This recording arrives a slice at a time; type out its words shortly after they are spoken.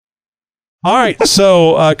All right.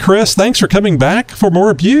 So, Chris, thanks for coming back for more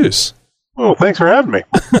abuse. Oh, thanks for having me.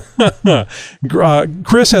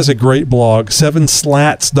 Chris has a great blog,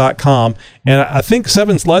 7slats.com, and I think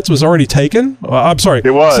 7 Slats was already taken. I'm sorry. It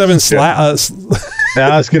was. 7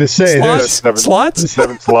 I was going to say slots?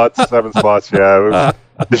 7 slots. Yeah.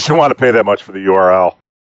 Just didn't want to pay that much for the URL.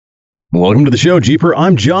 Welcome to the show, Jeeper.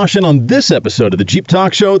 I'm Josh, and on this episode of the Jeep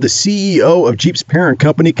Talk Show, the CEO of Jeep's parent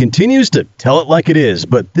company continues to tell it like it is,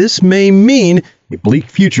 but this may mean a bleak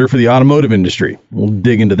future for the automotive industry. We'll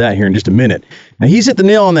dig into that here in just a minute. Now, he's hit the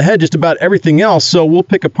nail on the head just about everything else, so we'll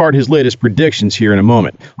pick apart his latest predictions here in a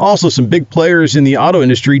moment. Also, some big players in the auto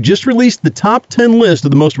industry just released the top 10 list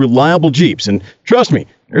of the most reliable Jeeps, and trust me,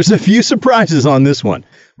 there's a few surprises on this one.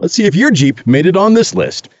 Let's see if your Jeep made it on this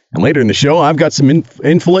list. And later in the show, I've got some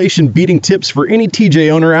inflation-beating tips for any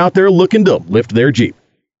TJ owner out there looking to lift their Jeep.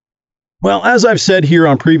 Well, as I've said here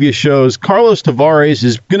on previous shows, Carlos Tavares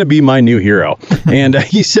is going to be my new hero. And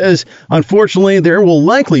he says, unfortunately, there will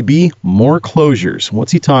likely be more closures.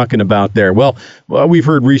 What's he talking about there? Well, we've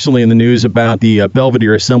heard recently in the news about the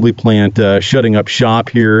Belvedere assembly plant shutting up shop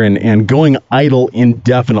here and going idle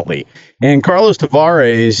indefinitely. And Carlos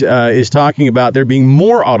Tavares is talking about there being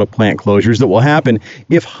more auto plant closures that will happen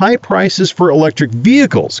if high prices for electric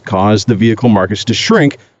vehicles cause the vehicle markets to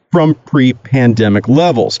shrink from pre-pandemic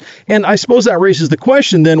levels. And I suppose that raises the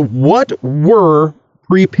question then, what were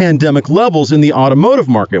pre-pandemic levels in the automotive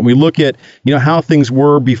market? And we look at, how things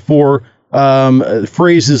were before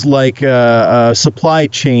phrases like supply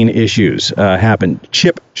chain issues happened,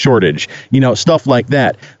 chip shortage, stuff like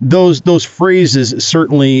that. Those phrases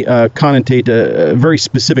certainly connotate very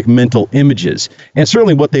specific mental images, and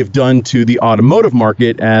certainly what they've done to the automotive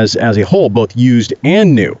market as a whole, both used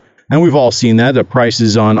and new. And we've all seen that, the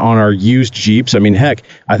prices on our used Jeeps. I mean, heck,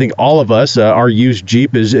 I think all of us, our used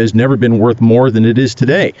Jeep has never been worth more than it is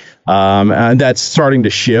today. And that's starting to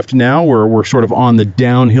shift now. We're sort of on the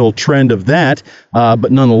downhill trend of that.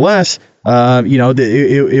 But nonetheless,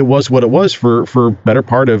 it was what it was for better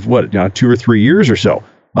part of 2 or 3 years or so.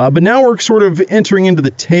 But now we're sort of entering into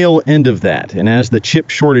the tail end of that. And as the chip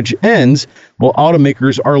shortage ends, well,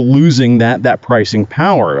 automakers are losing that pricing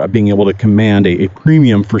power, being able to command a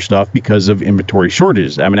premium for stuff because of inventory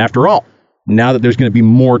shortages. I mean, after all, now that there's going to be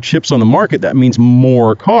more chips on the market, that means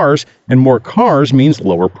more cars, and more cars means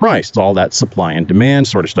lower price. It's all that supply and demand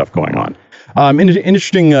sort of stuff going on. An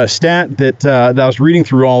interesting stat that I was reading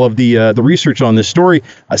through all of the research on this story,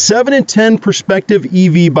 7 in 10 prospective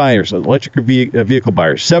EV buyers, electric vehicle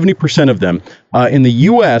buyers, 70% of them in the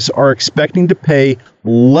U.S. are expecting to pay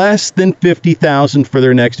less than $50,000 for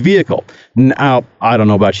their next vehicle. Now, I don't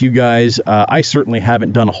know about you guys. I certainly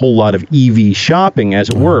haven't done a whole lot of EV shopping, as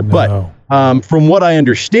it were. No. But from what I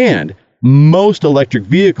understand, most electric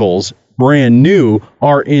vehicles brand new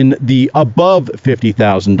are in the above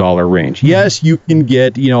 $50,000 range. Yes, you can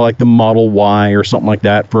get, like the Model Y or something like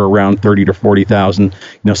that for around $30,000 to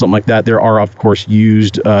 $40,000, something like that. There are, of course,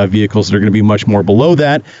 used vehicles that are going to be much more below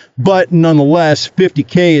that. But nonetheless,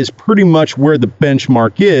 $50K is pretty much where the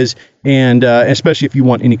benchmark is, and especially if you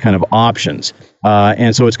want any kind of options.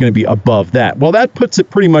 And so it's going to be above that. Well, that puts it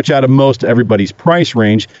pretty much out of most everybody's price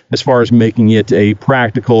range as far as making it a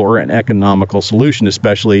practical or an economical solution,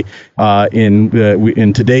 especially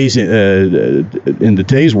in today's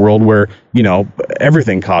world where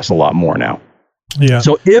everything costs a lot more now. Yeah.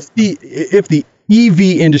 So if the EV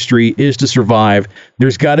industry is to survive,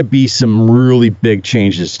 there's got to be some really big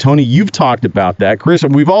changes. Tony, you've talked about that. Chris,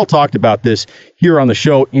 and we've all talked about this here on the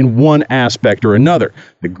show in one aspect or another.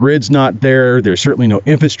 The grid's not there. There's certainly no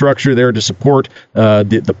infrastructure there to support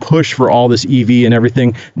the push for all this EV and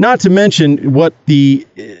everything. Not to mention what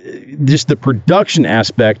just the production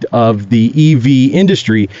aspect of the EV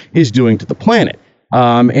industry is doing to the planet.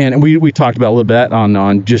 And we talked about a little bit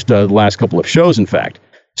on just the last couple of shows, in fact.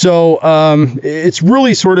 So it's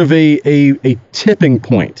really sort of a tipping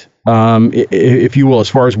point, if you will, as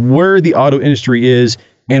far as where the auto industry is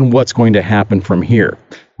and what's going to happen from here.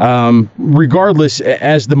 Regardless,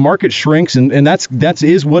 as the market shrinks, and that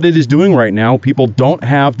is what it is doing right now. People don't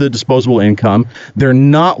have the disposable income. They're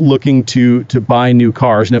not looking to buy new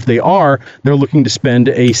cars. And if they are, they're looking to spend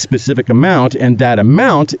a specific amount, and that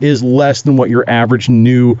amount is less than what your average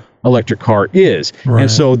new electric car is. Right.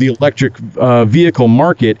 And so the electric vehicle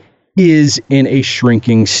market is in a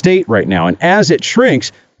shrinking state right now. And as it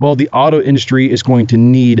shrinks, well, the auto industry is going to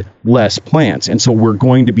need less plants. And so we're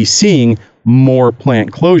going to be seeing more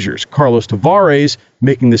plant closures. Carlos Tavares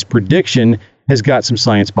making this prediction has got some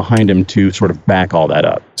science behind him to sort of back all that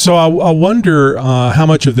up. So I wonder how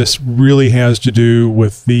much of this really has to do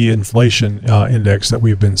with the inflation index that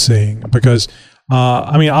we've been seeing, because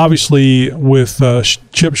I mean, obviously, with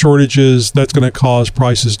chip shortages, that's going to cause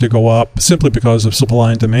prices to go up simply because of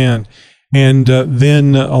supply and demand. And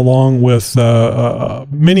then, along with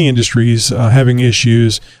many industries having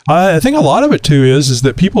issues, I think a lot of it too is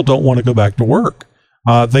that people don't want to go back to work.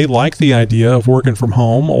 They like the idea of working from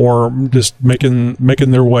home or just making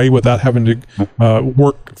their way without having to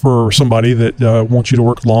work for somebody that wants you to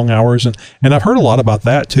work long hours. And I've heard a lot about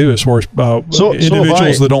that too, as far as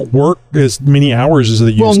individuals that don't work as many hours as they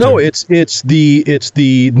used to. Well, no, it's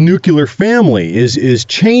the nuclear family is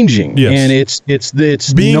changing, yes. And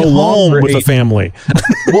it's being no home longer with a family.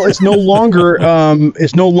 Well, it's no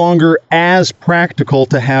longer as practical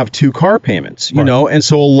to have two car payments, you know, and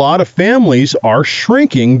so a lot of families are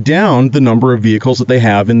shrinking down the number of vehicles that they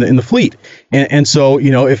have in the fleet. And so,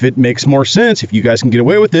 you know, if it makes more sense, if you guys can get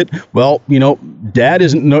away with it, well, you know, Dad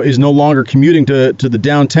is no longer commuting to the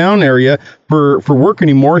downtown area for work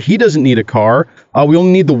anymore. He doesn't need a car. We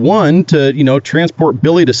only need the one to, you know, transport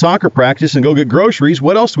Billy to soccer practice and go get groceries.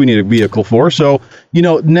 What else do we need a vehicle for? So, you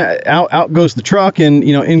know, out goes the truck, and,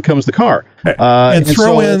 you know, in comes the car. And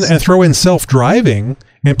throw in self-driving,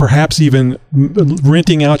 and perhaps even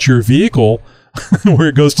renting out your vehicle where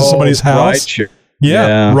it goes to somebody's house. Rideshare.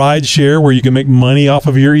 Yeah, ride share, where you can make money off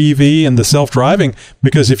of your EV and the self-driving.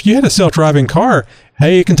 Because if you had a self-driving car,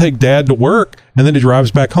 hey, it can take Dad to work, and then he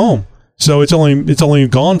drives back home. So it's only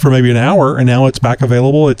gone for maybe an hour, and now it's back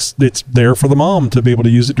available. It's there for the mom to be able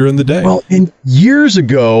to use it during the day. Well, and years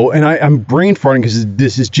ago, and I'm brain farting because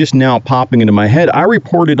this is just now popping into my head, I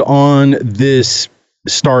reported on this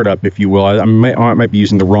startup, if you will. I might be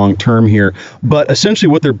using the wrong term here, but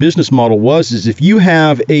essentially what their business model was is if you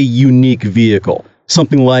have a unique vehicle,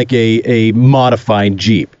 something like a modified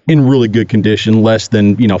Jeep in really good condition, less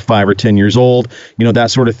than, you know, 5 or 10 years old, you know,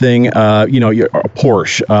 that sort of thing, you know, a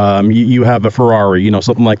Porsche, you have a Ferrari, you know,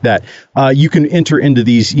 something like that. You can enter into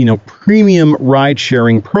these, you know, premium ride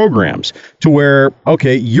sharing programs to where,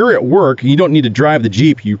 okay, you're at work, you don't need to drive the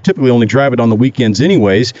Jeep. You typically only drive it on the weekends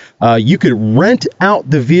anyways. You could rent out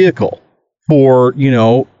the vehicle for, you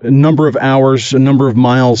know, a number of hours, a number of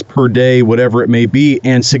miles per day, whatever it may be,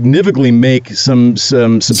 and significantly make some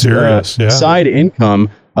serious, side income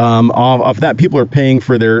off that. People are paying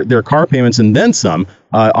for their car payments and then some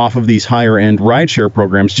off of these higher end rideshare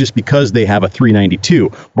programs just because they have a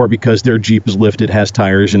 392 or because their Jeep is lifted, has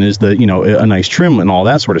tires, and is a nice trim and all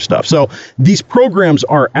that sort of stuff. So these programs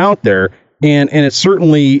are out there, and it's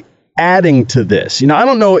certainly adding to this. You know, I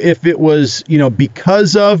don't know if it was, you know,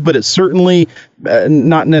 because of, but it's certainly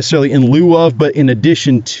not necessarily in lieu of, but in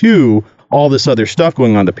addition to all this other stuff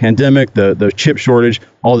going on, the pandemic, the chip shortage,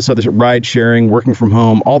 all this other ride sharing, working from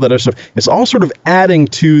home, all that other stuff. It's all sort of adding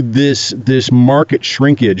to this market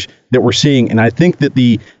shrinkage that we're seeing. And I think that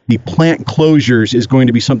the plant closures is going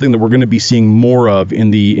to be something that we're going to be seeing more of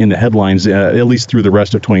in the headlines, at least through the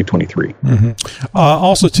rest of 2023. Mm-hmm.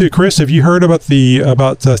 Also, too, Chris, have you heard about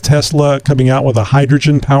Tesla coming out with a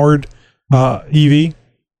hydrogen powered EV?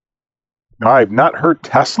 No, I've not heard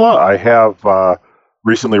Tesla. I have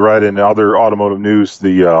recently read in other automotive news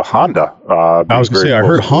the Honda. I was going to say, I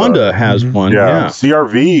heard Honda has one. Yeah,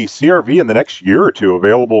 CRV in the next year or two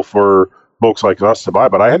available for folks like us to buy,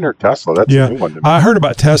 but I hadn't heard Tesla. That's a new one to me. I heard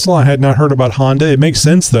about Tesla. I had not heard about Honda. It makes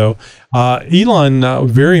sense, though. Elon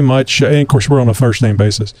very much, and of course, we're on a first-name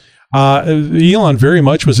basis. Elon very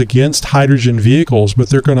much was against hydrogen vehicles, but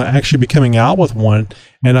they're going to actually be coming out with one,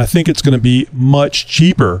 and I think it's going to be much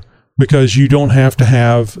cheaper because you don't have to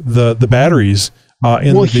have the batteries.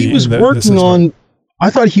 He was working on. I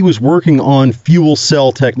thought he was working on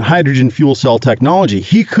hydrogen fuel cell technology.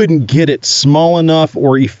 He couldn't get it small enough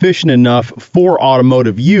or efficient enough for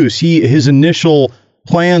automotive use. His initial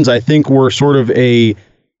plans, I think, were sort of a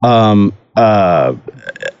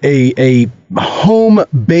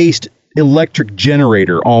home-based electric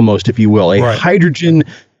generator, almost, if you will, hydrogen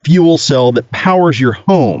fuel cell that powers your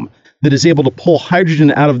home, that is able to pull hydrogen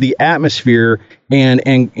out of the atmosphere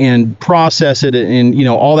and process it and, you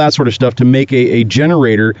know, all that sort of stuff to make a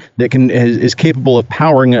generator that is capable of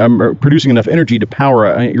powering producing enough energy to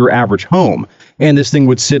power your average home. And this thing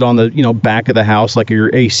would sit on the, you know, back of the house like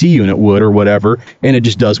your AC unit would or whatever, and it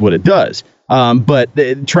just does what it does. But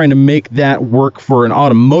trying to make that work for an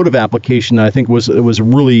automotive application, I think he was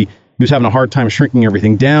having a hard time shrinking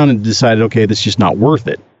everything down and decided, okay, this is just not worth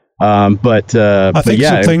it. I think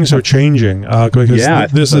some things are changing because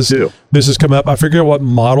this has come up. I forget what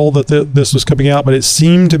model that this was coming out, but it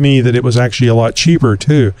seemed to me that it was actually a lot cheaper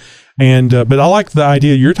too. And but I like the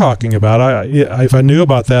idea you're talking about. If I knew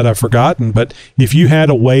about that, I've forgotten. But if you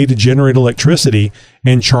had a way to generate electricity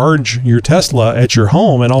and charge your Tesla at your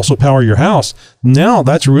home and also power your house, now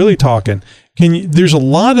that's really talking. there's a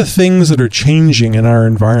lot of things that are changing in our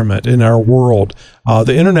environment, in our world.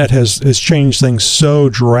 The internet has changed things so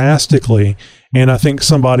drastically. And I think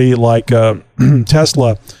somebody like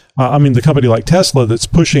Tesla, the company like Tesla that's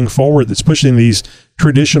pushing forward, that's pushing these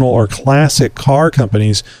traditional or classic car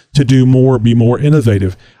companies to do more, be more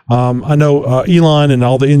innovative. I know Elon and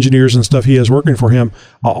all the engineers and stuff he has working for him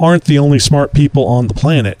aren't the only smart people on the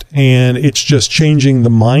planet. And it's just changing the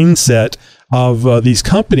mindset of these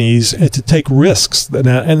companies to take risks.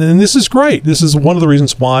 And this is great. This is one of the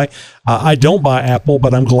reasons why I don't buy Apple,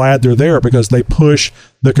 but I'm glad they're there, because they push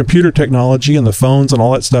the computer technology and the phones and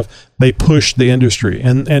all that stuff. They push the industry,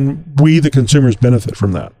 and we, the consumers, benefit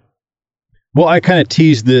from that. Well, I kind of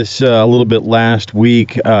teased this a little bit last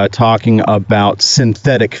week, talking about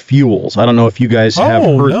synthetic fuels. I don't know if you guys have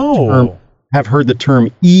heard the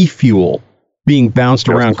term e-fuel being bounced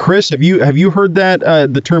around. Chris, have you heard that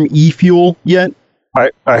the term e-fuel yet?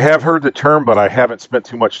 I have heard the term, but I haven't spent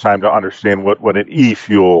too much time to understand what an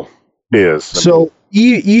e-fuel is. So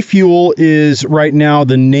e-fuel is right now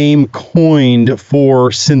the name coined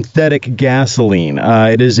for synthetic gasoline.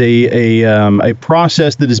 It is a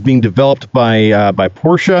process that is being developed by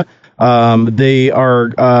Porsche. They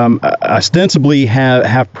are ostensibly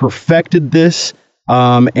have perfected this.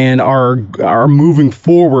 And are moving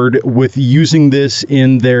forward with using this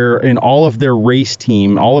in all of their race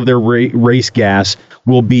team. All of their race gas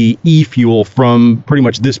will be e-fuel from pretty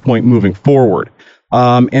much this point moving forward.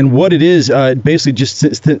 And what it is, basically just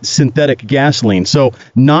synthetic gasoline. So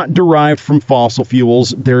not derived from fossil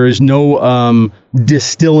fuels. There is no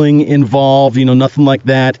distilling involved, nothing like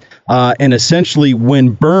that. And essentially,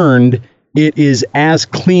 when burned, it is as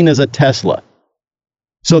clean as a Tesla.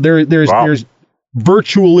 So there's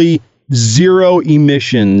virtually zero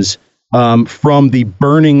emissions from the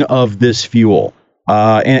burning of this fuel.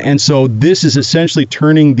 And so this is essentially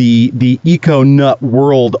turning the eco-nut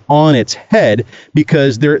world on its head,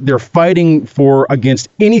 because they're fighting against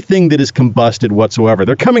anything that is combusted whatsoever.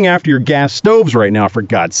 They're coming after your gas stoves right now, for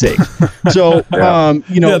God's sake. So,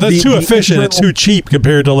 that's too efficient. It's too cheap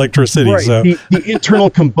compared to electricity. Right. So The internal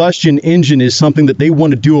combustion engine is something that they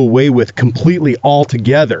want to do away with completely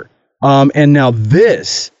altogether. And now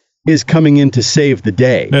this is coming in to save the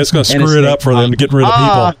day. And it's going to screw it up for them to get rid of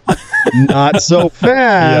people. Not so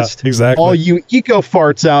fast. Yeah, exactly. All you eco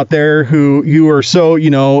farts out there who you are so,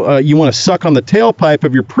 you want to suck on the tailpipe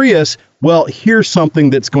of your Prius. Well, here's something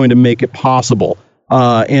that's going to make it possible.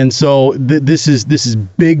 And so this is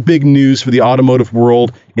big news for the automotive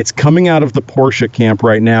world. It's coming out of the Porsche camp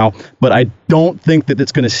right now, but I don't think that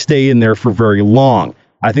it's going to stay in there for very long.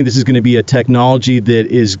 I think this is going to be a technology that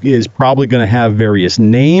is probably going to have various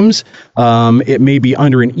names. It may be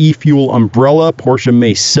under an e-fuel umbrella. Porsche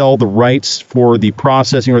may sell the rights for the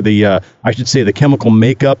processing, or the chemical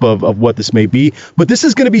makeup of what this may be. But this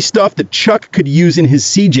is going to be stuff that Chuck could use in his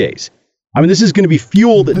CJs. This is going to be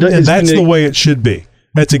fuel that and that's the way it should be.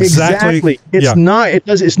 That's exactly. It's not.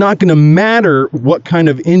 It's not going to matter what kind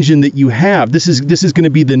of engine that you have. This is going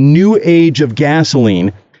to be the new age of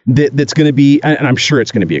gasoline. That's going to be, and I'm sure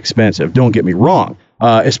it's going to be expensive. Don't get me wrong.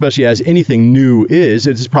 Especially as anything new is,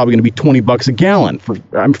 it's probably going to be $20 a gallon.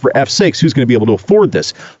 For F's sakes, who's going to be able to afford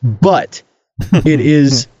this? But it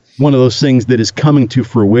is one of those things that is coming to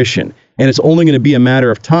fruition, and it's only going to be a matter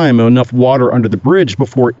of time, enough water under the bridge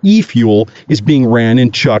before e-fuel is being ran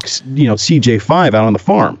in Chuck's, CJ5 out on the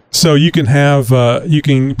farm. So you can have you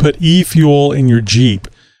can put e-fuel in your Jeep,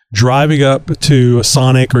 driving up to a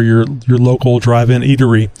Sonic or your local drive-in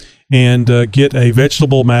eatery, and get a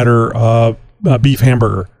vegetable matter beef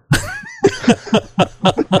hamburger.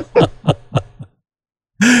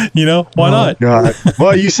 Why not? God.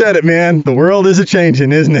 Well, you said it, man. The world is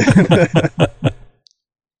a-changing, isn't it?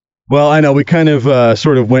 Well, I know we kind of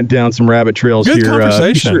sort of went down some rabbit trails here. Good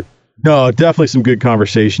conversation. No, definitely some good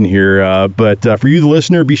conversation here. But for you, the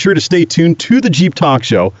listener, be sure to stay tuned to the Jeep Talk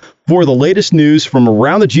Show for the latest news from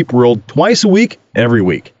around the Jeep world twice a week, every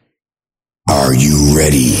week. Are you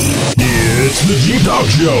ready? It's the Jeep Talk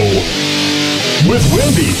Show with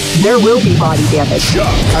Wendy. There will be body damage. Chuck.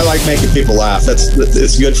 I like making people laugh.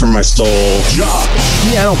 It's good for my soul. Josh.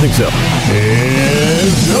 Yeah, I don't think so.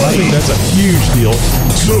 And Tony. I think that's a huge deal.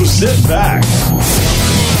 So sit back,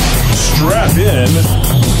 strap in,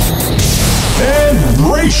 and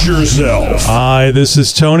brace yourself. Hi, this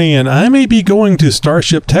is Tony, and I may be going to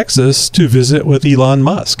Starship, Texas to visit with Elon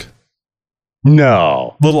Musk.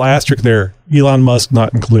 No. Little asterisk there. Elon Musk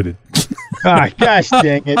not included. Gosh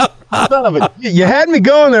dang it. Son of a, you had me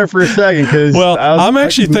going there for a second, because I'm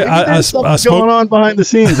actually I spoke going on behind the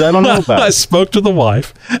scenes I don't know about. I spoke to the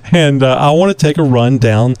wife, and I want to take a run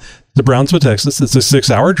down to Brownsville, Texas. It's a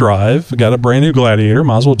 6-hour drive. Got a brand new Gladiator.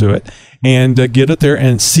 Might as well do it. And get it there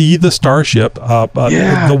and see the Starship,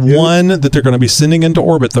 the one that they're going to be sending into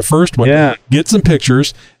orbit, the first one. Yeah. Get some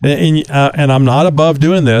pictures. And I'm not above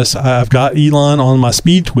doing this. I've got Elon on my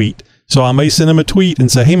speed tweet. So I may send him a tweet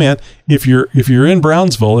and say, "Hey man, if you're in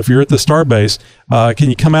Brownsville, if you're at the Starbase, can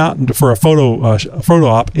you come out for a photo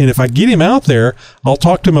op?" And if I get him out there, I'll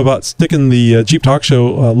talk to him about sticking the Jeep Talk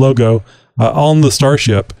Show logo on the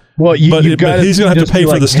Starship. Well, but he's going to have to pay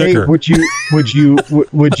for the sticker. Hey,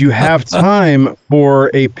 would you have time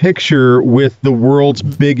for a picture with the world's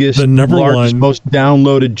biggest, the largest, most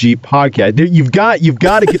downloaded Jeep podcast? You've got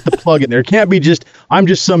to get the plug in there. It can't be just I'm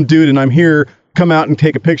just some dude and I'm here. Come out and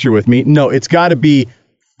take a picture with me. No, it's got to be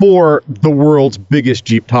for the world's biggest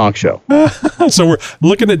Jeep Talk Show. So we're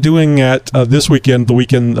looking at doing it this weekend, the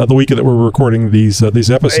weekend that we're recording these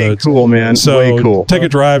episodes. Way cool, man. So way cool. Take a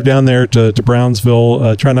drive down there to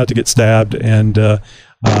Brownsville. Try not to get stabbed. And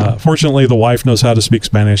fortunately, the wife knows how to speak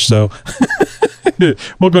Spanish, so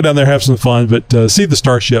we'll go down there, have some fun, but see the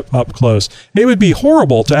Starship up close. It would be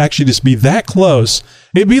horrible to actually just be that close.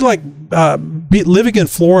 It'd be like living in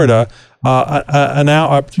Florida.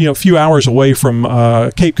 A few hours away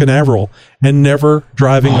from Cape Canaveral, and never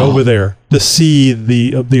driving over there to see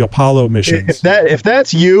the Apollo missions. If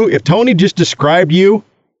that's you, if Tony just described you,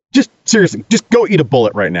 just seriously, just go eat a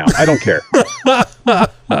bullet right now. I don't care.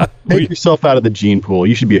 Take yourself out of the gene pool.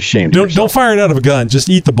 You should be ashamed. Don't fire it out of a gun. Just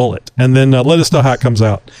eat the bullet, and then let us know how it comes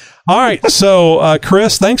out. All right. So,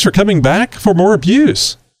 Chris, thanks for coming back for more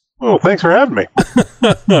abuse. Well, thanks for having me.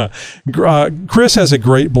 Chris has a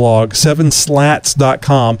great blog,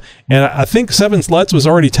 7slats.com, and I think 7 Slats was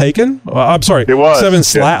already taken. I'm sorry. It was. 7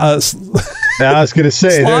 Slats. I was going to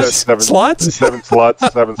say. Slots? 7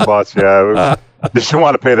 slots, yeah. You shouldn't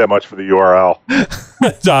want to pay that much for the URL.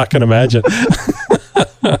 I can imagine.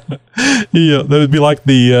 Yeah, that would be like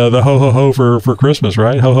the ho-ho-ho for Christmas,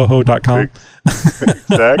 right? Ho-ho-ho.com.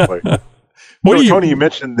 Exactly. Tony, you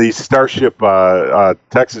mentioned the Starship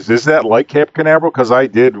Texas. Is that like Cape Canaveral? Because I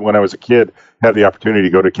did, when I was a kid, have the opportunity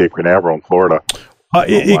to go to Cape Canaveral in Florida.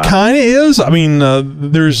 It kind of is. I mean,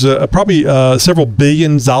 there's probably several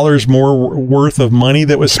 $billions more worth of money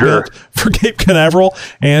that was spent for Cape Canaveral,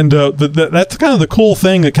 and that's kind of the cool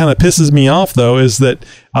thing that kind of pisses me off, though, is that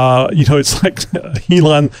it's like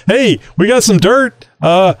Elon. Hey, we got some dirt.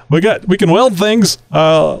 We can weld things.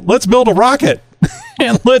 Let's build a rocket.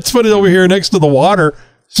 And let's put it over here next to the water,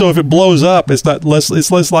 so if it blows up, it's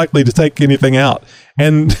less likely to take anything out.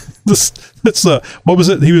 And what was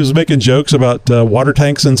it? He was making jokes about water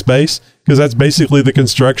tanks in space, because that's basically the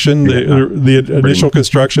construction. The initial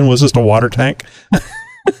construction was just a water tank.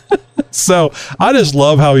 So I just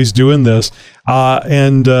love how he's doing this. So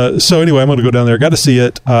anyway, I'm going to go down there. Got to see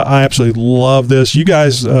it. I absolutely love this. You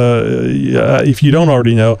guys, if you don't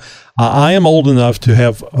already know, I am old enough to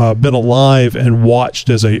have been alive and watched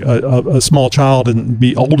as a small child and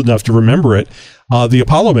be old enough to remember it. The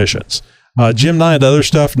Apollo missions. Gemini and other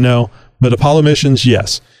stuff, no. But Apollo missions,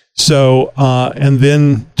 yes. So, and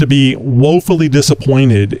then to be woefully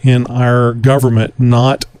disappointed in our government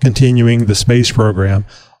not continuing the space program,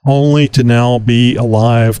 only to now be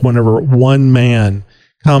alive whenever one man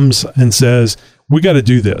comes and says, we got to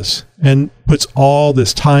do this, and puts all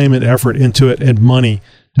this time and effort into it and money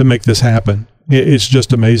to make this happen. It's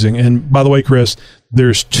just amazing. And by the way, Chris,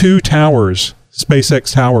 there's 2 towers,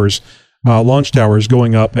 SpaceX towers, launch towers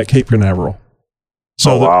going up at Cape Canaveral.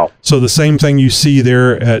 So, so the same thing you see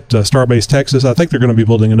there at Starbase Texas, I think they're going to be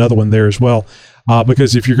building another one there as well.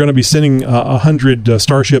 Because if you're going to be sending 100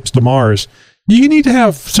 starships to Mars, you need to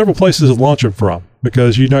have several places to launch them from,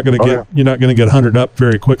 because you're not going to get 100 up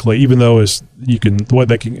very quickly. Even though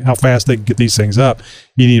how fast they can get these things up,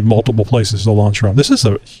 you need multiple places to launch from. This is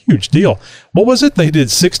a huge deal. What was it? They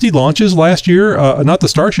did 60 launches last year. Not the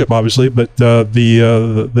Starship, obviously, but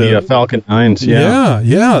the Falcon 9s.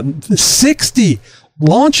 Yeah, 60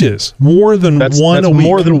 launches, more than one a week.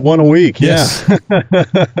 More than one a week. Yes.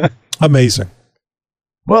 Yeah. Amazing.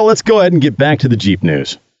 Well, let's go ahead and get back to the Jeep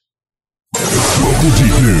news. Local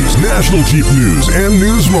Jeep news, national Jeep news, and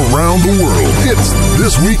news from around the world. It's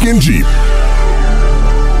This Week in Jeep.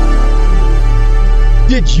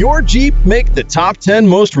 Did your Jeep make the top 10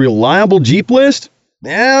 most reliable Jeep list?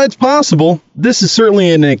 Yeah, it's possible. This is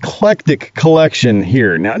certainly an eclectic collection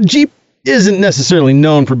here. Now, Jeep isn't necessarily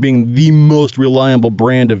known for being the most reliable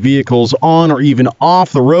brand of vehicles on or even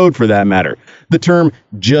off the road, for that matter. The term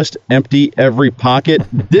 "just empty every pocket"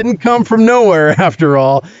 didn't come from nowhere, after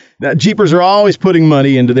all. Now, Jeepers are always putting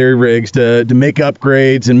money into their rigs to make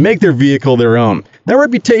upgrades and make their vehicle their own. That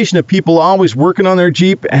reputation of people always working on their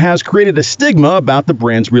Jeep has created a stigma about the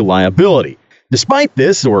brand's reliability. Despite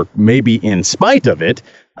this, or maybe in spite of it,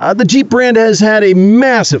 the Jeep brand has had a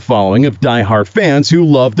massive following of die-hard fans who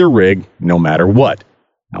love their rig no matter what.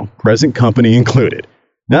 Now, present company included.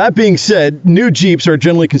 Now, that being said, new Jeeps are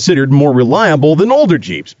generally considered more reliable than older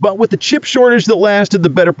Jeeps, but with the chip shortage that lasted the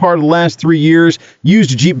better part of the last 3 years,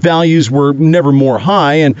 used Jeep values were never more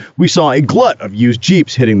high, and we saw a glut of used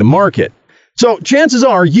Jeeps hitting the market. So chances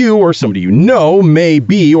are you or somebody you know may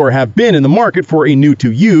be or have been in the market for a new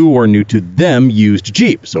to you or new to them used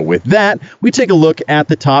Jeep. So with that, we take a look at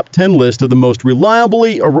the top 10 list of the most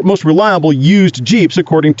reliable used Jeeps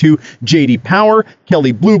according to J.D. Power,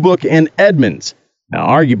 Kelley Blue Book, and Edmunds. Now,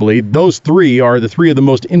 arguably, those three are the three of the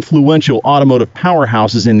most influential automotive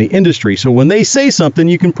powerhouses in the industry. So when they say something,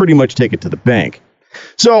 you can pretty much take it to the bank.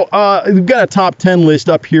 So we've got a top 10 list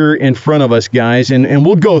up here in front of us, guys, and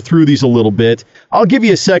we'll go through these a little bit. I'll give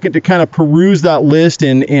you a second to kind of peruse that list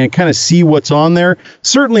and kind of see what's on there.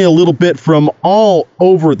 Certainly a little bit from all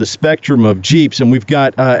over the spectrum of Jeeps, and we've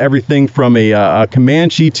got everything from a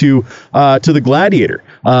Comanche to the Gladiator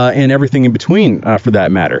and everything in between, for that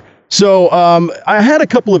matter. So I had a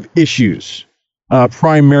couple of issues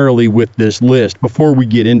primarily with this list before we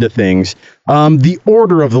get into things. The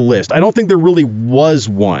order of the list, I don't think there really was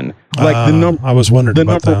one. Like I was wondering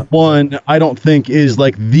about that. The number one, I don't think is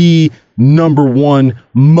like the number one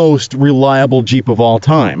most reliable Jeep of all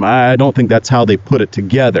time. I don't think that's how they put it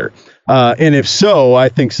together. And if so, I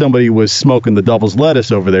think somebody was smoking the devil's lettuce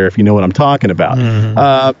over there, if you know what I'm talking about.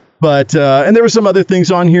 Mm-hmm. But and there were some other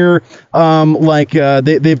things on here, like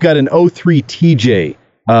they've got an 03 TJ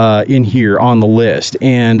in here on the list,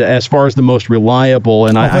 and as far as the most reliable,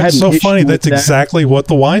 and I had so funny. That's exactly what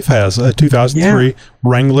the wife has, a 2003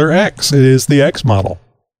 Wrangler X. It is the X model.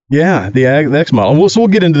 Yeah, the X model. So we'll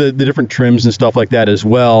get into the different trims and stuff like that as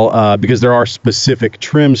well, because there are specific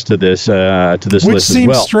trims to this list as well. Which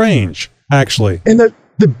seems strange, actually. And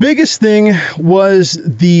the biggest thing was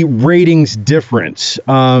the ratings difference.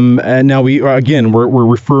 And now we're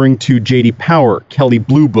referring to J.D. Power, Kelley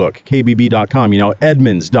Blue Book, KBB.com,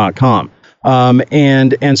 Edmunds.com.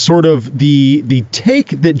 And sort of the take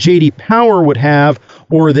that J.D. Power would have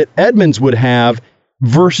or that Edmunds would have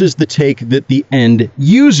versus the take that the end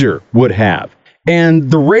user would have.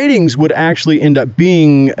 And the ratings would actually end up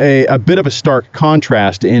being a bit of a stark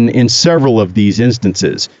contrast in several of these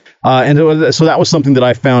instances. And so that was something that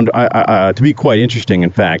I found to be quite interesting,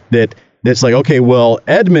 in fact, that's like, okay, well,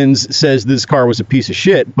 Edmunds says this car was a piece of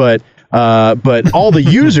shit, but all the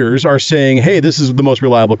users are saying, hey, this is the most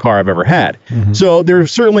reliable car I've ever had. Mm-hmm. So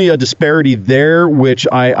there's certainly a disparity there, which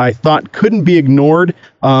I thought couldn't be ignored,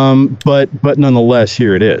 but nonetheless,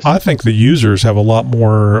 here it is. I think the users have a lot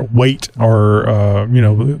more weight or,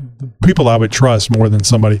 people I would trust more than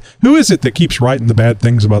somebody. Who is it that keeps writing the bad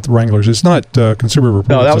things about the Wranglers? It's not Consumer Reports.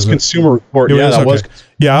 No, that was Consumer Report. Yeah, that was.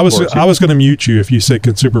 Yeah, I was going to mute you if you said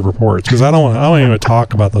Consumer Reports, because I don't even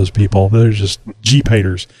talk about those people. They're just Jeep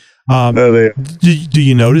haters. Do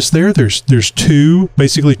you notice there's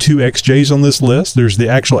basically two XJs on this list? There's the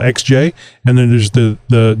actual XJ, and then there's the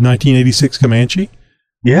 1986 Comanche.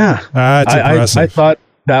 Yeah, that's impressive. I thought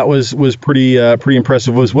that was pretty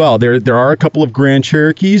impressive as well. There are a couple of Grand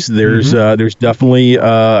Cherokees. There's definitely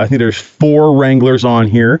I think there's 4 Wranglers on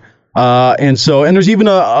here. And there's even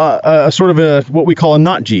a sort of a what we call a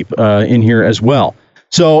not Jeep in here as well.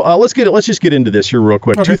 So let's just get into this here real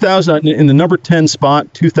quick. Okay. 2000 in the number 10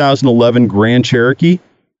 spot, 2011 Grand Cherokee.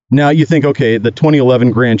 Now you think, okay, the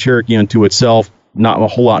 2011 Grand Cherokee unto itself, not a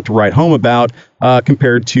whole lot to write home about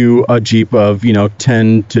compared to a Jeep of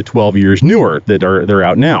 10 to 12 years newer they're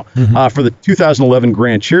out now. Mm-hmm. For the 2011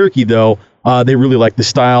 Grand Cherokee, though, they really like the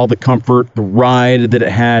style, the comfort, the ride that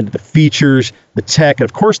it had, the features, the tech, and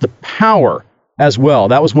of course the power as well.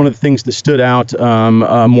 That was one of the things that stood out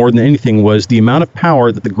more than anything was the amount of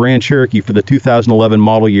power that the Grand Cherokee for the 2011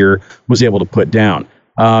 model year was able to put down.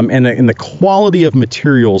 And the quality of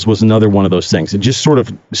materials was another one of those things. It just sort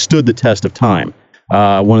of stood the test of time.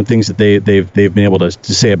 One of the things that they've been able to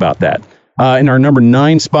say about that. In our number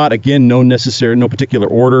 9 spot, again, no particular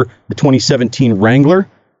order, the 2017 Wrangler.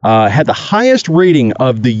 Had the highest rating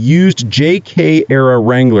of the used JK era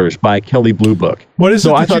Wranglers by Kelley Blue Book. What is it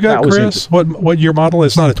that you got, Chris? What year model?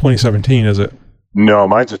 It's not a 2017, is it? No,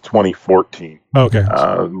 mine's a 2014. Okay.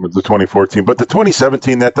 The 2014. But the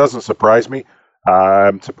 2017, that doesn't surprise me.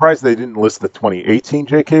 I'm surprised they didn't list the 2018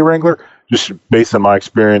 JK Wrangler, just based on my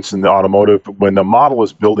experience in the automotive. When the model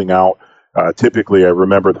is building out, typically I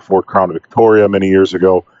remember the Ford Crown Victoria many years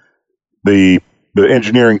ago. The the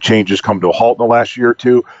engineering changes come to a halt in the last year or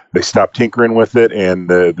two. They stop tinkering with it, and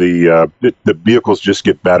the vehicles just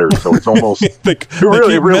get better. So it's almost they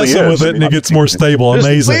really messing with it, and it gets more stable.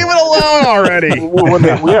 Amazing. Leave it alone already.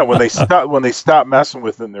 when they stop messing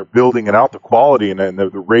with it, and they're building it out, the quality and the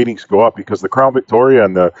ratings go up, because the Crown Victoria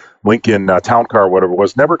and the Lincoln Town Car, whatever it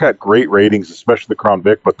was, never got great ratings, especially the Crown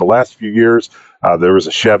Vic. But the last few years, there was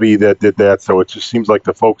a Chevy that did that. So it just seems like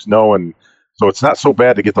the folks know, and so it's not so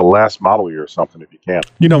bad to get the last model year or something if you can.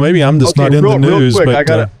 Maybe I'm just not in the news. Real quick,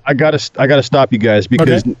 but I gotta stop you guys,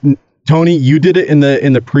 because Tony, you did it in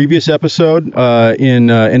the previous episode, in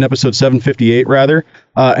episode 758 rather,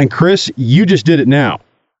 and Chris, you just did it now,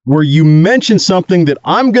 where you mentioned something that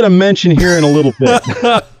I'm gonna mention here in a little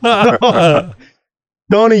bit.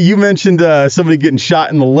 Tony, you mentioned somebody getting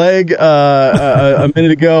shot in the leg a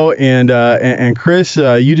minute ago, and Chris,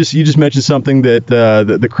 you just mentioned something that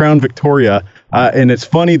the Crown Victoria, and it's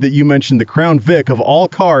funny that you mentioned the Crown Vic of all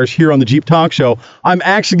cars here on the Jeep Talk Show. I'm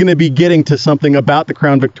actually going to be getting to something about the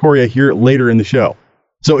Crown Victoria here later in the show.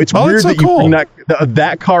 So it's weird that you bring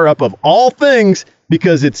that car up of all things,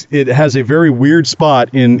 because it has a very weird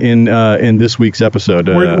spot in this week's episode.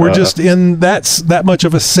 We're just in that much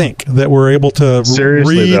of a sync that we're able to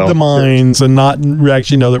read the minds and not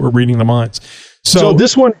actually know that we're reading the minds. So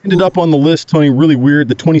this one ended up on the list, Tony, really weird,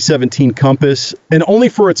 the 2017 Compass, and only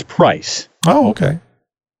for its price. Oh, okay.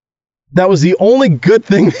 That was the only good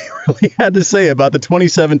thing they really had to say about the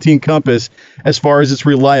 2017 Compass as far as its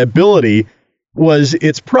reliability, was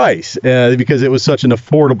its price, because it was such an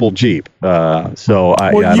affordable Jeep.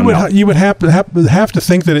 You would have to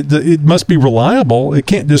think that it must be reliable. It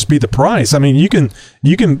can't just be the price. I mean, you can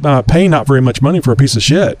pay not very much money for a piece of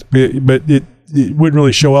shit, but it wouldn't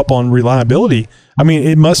really show up on reliability. I mean,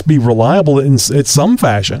 it must be reliable in some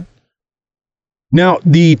fashion. Now,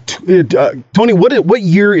 Tony, what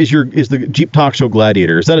year is the Jeep Talk Show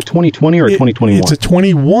Gladiator? Is that a 2020 or a 2021? It's a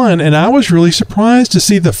 21, and I was really surprised to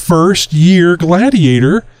see the first year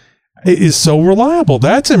Gladiator is so reliable.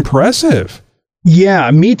 That's impressive.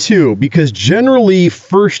 Yeah, me too, because generally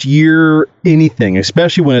first year anything,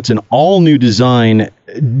 especially when it's an all new design,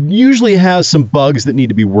 usually has some bugs that need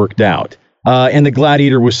to be worked out. And the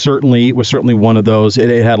Gladiator was certainly one of those.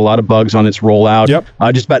 It had a lot of bugs on its rollout. Yep.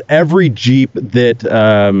 Just about every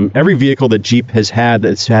every vehicle that Jeep has had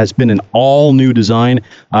that has been an all new design.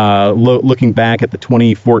 Looking back at the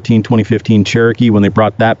 2014, 2015 Cherokee, when they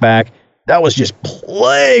brought that back, that was just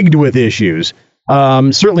plagued with issues.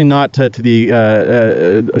 Certainly not to the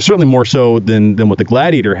certainly more so than what the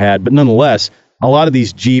Gladiator had, but nonetheless, a lot of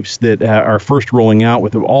these Jeeps that are first rolling out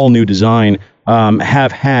with an all new design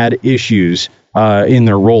have had issues in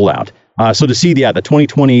their rollout. So to see the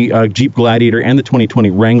 2020 Jeep Gladiator and the 2020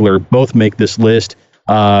 Wrangler both make this list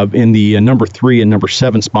in the number 3 and number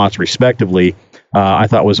 7 spots respectively, I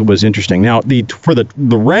thought was interesting. Now, for the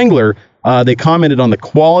Wrangler, they commented on the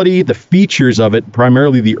quality, the features of it,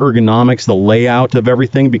 primarily the ergonomics, the layout of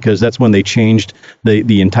everything, because that's when they changed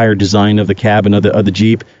the entire design of the cabin of the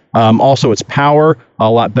Jeep. Also, its power, a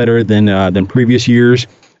lot better than previous years.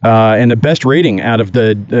 And the best rating out of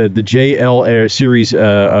the JL series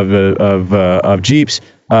of Jeeps,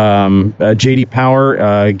 JD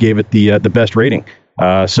Power gave it the best rating.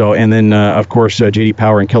 And then of course JD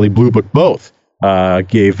Power and Kelley Blue Book both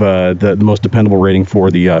gave the most dependable rating for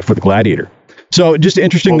the Gladiator. So just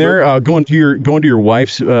interesting there. Going to your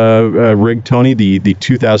wife's rig, Tony, the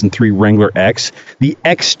 2003 Wrangler X, the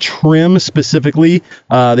X trim specifically.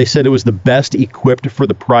 They said it was the best equipped for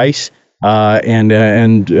the price.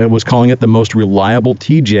 And was calling it the most reliable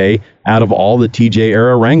TJ out of all the TJ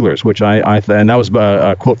era Wranglers, which and that was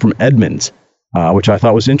a quote from Edmunds, which I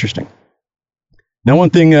thought was interesting. Now,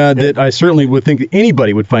 one thing that I certainly would think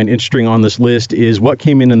anybody would find interesting on this list is what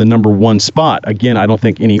came in the number 1 spot. Again, I don't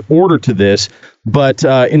think any order to this, but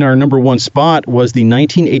in our number 1 spot was the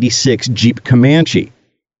 1986 Jeep Comanche.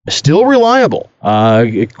 Still reliable,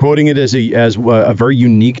 quoting it as a very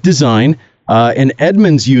unique design. And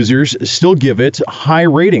Edmunds users still give it high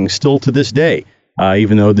ratings still to this day,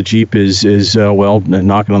 even though the Jeep is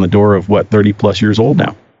knocking on the door of 30 plus years old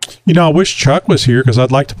now. I wish Chuck was here, because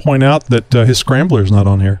I'd like to point out that his Scrambler is not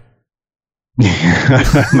on here.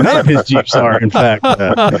 None of his Jeeps are, in fact.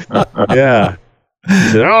 Yeah.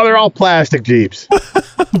 They're all plastic Jeeps.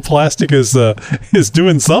 Plastic is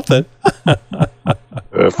doing something.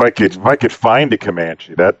 If I could find a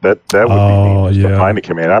Comanche, that would be neat to find a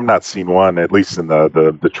Comanche. I've not seen one, at least in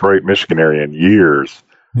the Detroit, Michigan area, in years.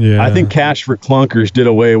 Yeah, I think Cash for Clunkers did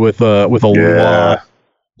away with a lot,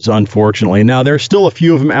 unfortunately. Now there's still a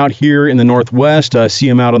few of them out here in the Northwest. See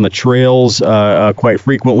them out on the trails quite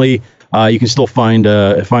frequently. You can still find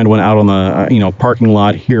one out on the parking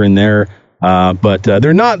lot here and there, but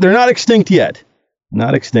they're not extinct yet.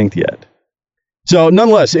 Not extinct yet. So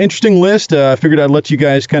nonetheless, interesting list. Figured I'd let you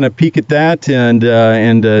guys kind of peek at that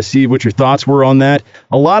and see what your thoughts were on that.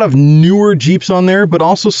 A lot of newer Jeeps on there, but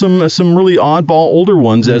also some really oddball older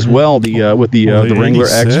ones as well. The Wrangler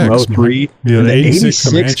X from 03, the 86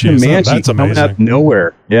 Comanche that's amazing. Coming out of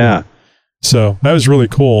nowhere. Yeah. So that was really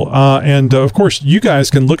cool. And of course, you guys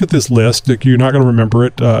can look at this list. You're not going to remember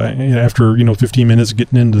it after 15 minutes of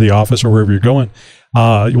getting into the office or wherever you're going.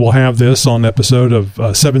 We'll have this on episode of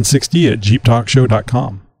 760 at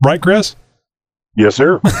jeeptalkshow.com. Right, Chris? Yes,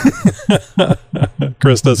 sir.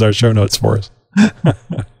 Chris does our show notes for us.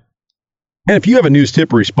 And if you have a news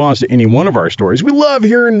tip or response to any one of our stories, we love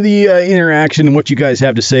hearing the interaction and what you guys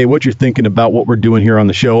have to say, what you're thinking about what we're doing here on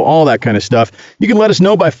the show, all that kind of stuff. You can let us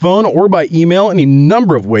know by phone or by email, any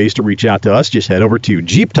number of ways to reach out to us. Just head over to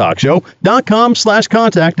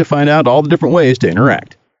jeeptalkshow.com/contact to find out all the different ways to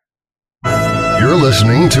interact. You're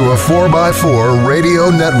listening to a 4x4 Radio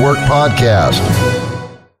Network podcast.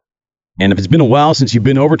 And if it's been a while since you've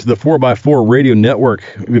been over to the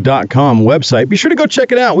 4x4radionetwork.com website, be sure to go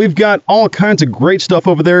check it out. We've got all kinds of great stuff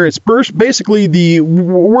over there. It's basically the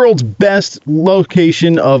world's best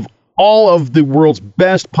location of all of the world's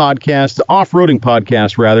best podcasts, off-roading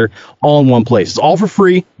podcasts, rather, all in one place. It's all for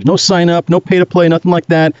free. There's no sign-up, no pay-to-play, nothing like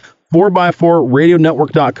that.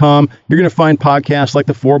 4x4radionetwork.com. You're going to find podcasts like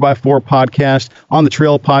the 4x4 podcast, On the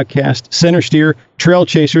Trail podcast, Center Steer, Trail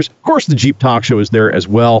Chasers. Of course, the Jeep Talk Show is there as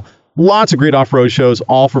well. Lots of great off-road shows,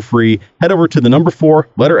 all for free. Head over to the number 4,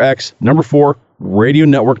 letter X, number 4,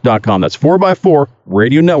 radionetwork.com. That's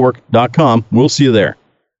 4x4radionetwork.com. We'll see you there.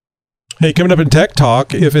 Hey, coming up in Tech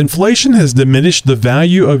Talk, if inflation has diminished the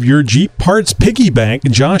value of your Jeep parts piggy bank,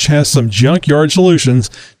 Josh has some junkyard solutions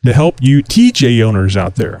to help you TJ owners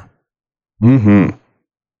out there. Mm-hmm.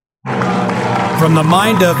 From the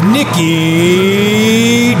mind of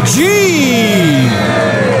Nikki G.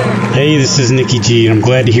 Hey, this is Nikki G, and I'm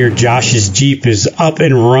glad to hear Josh's Jeep is up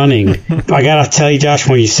and running. I gotta tell you, Josh,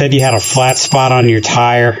 when you said you had a flat spot on your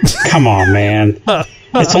tire, come on, man.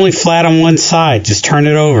 It's only flat on one side. Just turn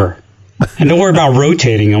it over. And don't worry about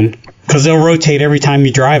rotating them, because they'll rotate every time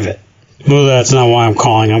you drive it. Well, that's not why I'm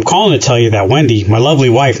calling. I'm calling to tell you that Wendy, my lovely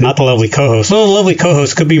wife, not the lovely co-host. Well, the lovely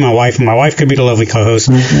co-host could be my wife, and my wife could be the lovely co-host.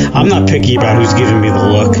 I'm not picky about who's giving me the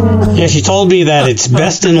look. Yeah, she told me that it's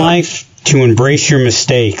best in life to embrace your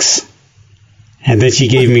mistakes. And then she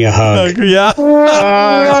gave me a hug. Yeah.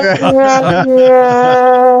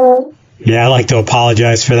 Yeah, I'd like to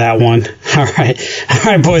apologize for that one. All right,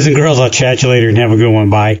 boys and girls, I'll chat you later and have a good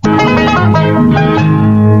one. Bye.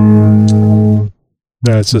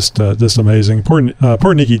 That's just amazing. Poor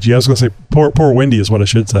Nikki G. I was going to say poor Wendy is what I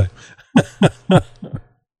should say.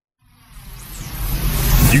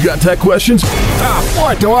 You got tech questions?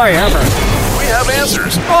 Boy, do I ever. We have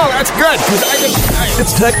answers. Oh, that's good, because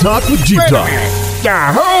It's Tech Talk with Jeep Talk.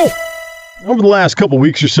 Yahoo! Over the last couple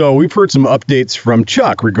weeks or so, we've heard some updates from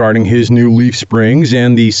Chuck regarding his new leaf springs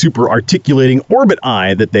and the super articulating Orbit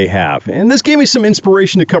Eye that they have. And this gave me some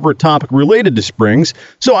inspiration to cover a topic related to springs,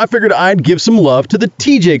 so I figured I'd give some love to the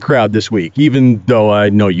TJ crowd this week, even though I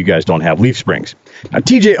know you guys don't have leaf springs. Now,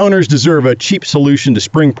 TJ owners deserve a cheap solution to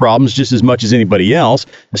spring problems just as much as anybody else,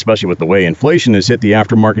 especially with the way inflation has hit the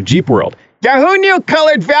aftermarket Jeep world. Now, who knew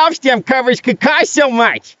colored valve stem covers could cost so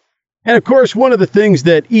much? And of course, one of the things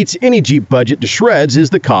that eats any Jeep budget to shreds is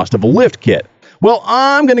the cost of a lift kit. Well,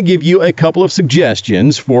 I'm going to give you a couple of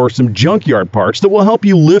suggestions for some junkyard parts that will help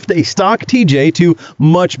you lift a stock TJ to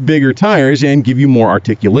much bigger tires and give you more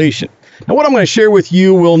articulation. Now, what I'm going to share with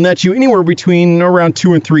you will net you anywhere between around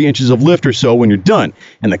 2 and 3 inches of lift or so when you're done.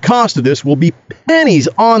 And the cost of this will be pennies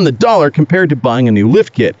on the dollar compared to buying a new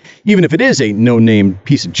lift kit, even if it is a no-name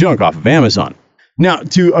piece of junk off of Amazon. Now,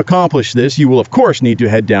 to accomplish this, you will, of course, need to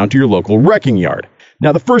head down to your local wrecking yard.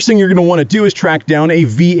 Now, the first thing you're going to want to do is track down a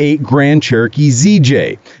V8 Grand Cherokee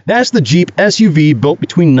ZJ. That's the Jeep SUV built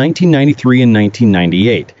between 1993 and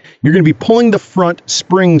 1998. You're going to be pulling the front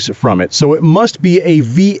springs from it, so it must be a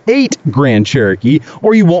V8 Grand Cherokee,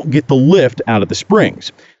 or you won't get the lift out of the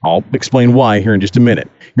springs. I'll explain why here in just a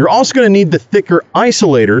minute. You're also going to need the thicker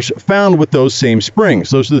isolators found with those same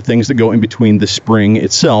springs. Those are the things that go in between the spring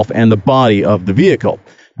itself and the body of the vehicle.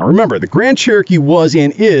 Now remember, the Grand Cherokee was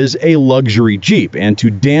and is a luxury Jeep, and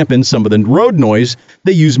to dampen some of the road noise,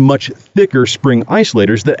 they use much thicker spring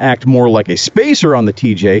isolators that act more like a spacer on the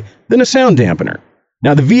TJ than a sound dampener.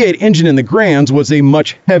 Now, the V8 engine in the Grands was a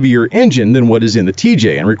much heavier engine than what is in the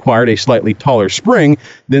TJ and required a slightly taller spring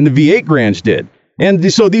than the V8 Grands did.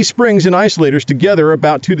 And so these springs and isolators together are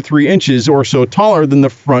about 2 to 3 inches or so taller than the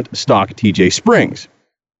front stock TJ springs.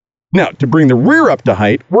 Now, to bring the rear up to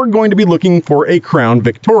height, we're going to be looking for a Crown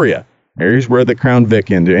Victoria. Here's where the Crown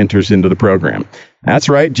Vic enters into the program. That's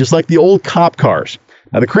right, just like the old cop cars.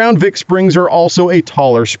 Now, the Crown Vic springs are also a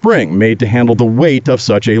taller spring, made to handle the weight of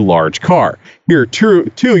such a large car. Here,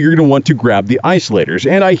 too, you're going to want to grab the isolators.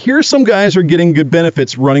 And I hear some guys are getting good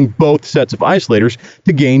benefits running both sets of isolators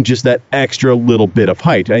to gain just that extra little bit of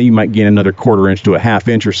height. You might gain another 1/4 inch to a 1/2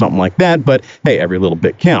 inch or something like that, but hey, every little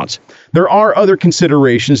bit counts. There are other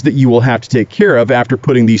considerations that you will have to take care of after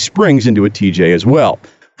putting these springs into a TJ as well.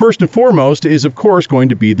 First and foremost is, of course, going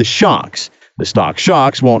to be the shocks. The stock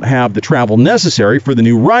shocks won't have the travel necessary for the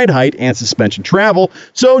new ride height and suspension travel,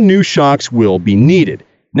 so new shocks will be needed.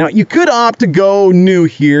 Now, you could opt to go new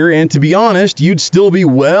here, and to be honest, you'd still be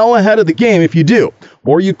well ahead of the game if you do.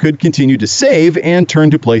 Or you could continue to save and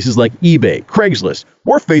turn to places like eBay, Craigslist,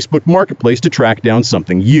 or Facebook Marketplace to track down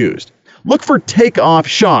something used. Look for take-off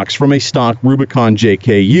shocks from a stock Rubicon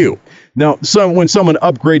JKU. Now, when someone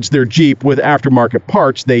upgrades their Jeep with aftermarket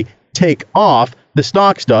parts, they take off the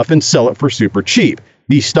stock stuff and sell it for super cheap.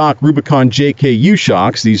 These stock Rubicon JKU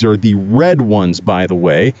shocks, these are the red ones, by the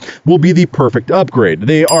way, will be the perfect upgrade.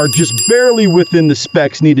 They are just barely within the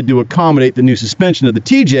specs needed to accommodate the new suspension of the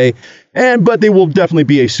TJ, but they will definitely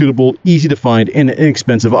be a suitable, easy to find, and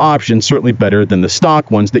inexpensive option, certainly better than the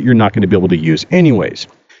stock ones that you're not going to be able to use anyways.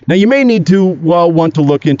 Now, you may need to want to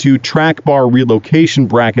look into track bar relocation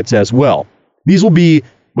brackets as well. These will be,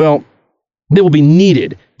 they will be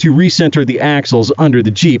needed to recenter the axles under the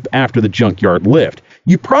Jeep after the junkyard lift.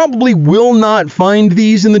 You probably will not find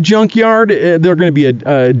these in the junkyard. They're going to be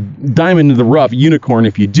a diamond in the rough unicorn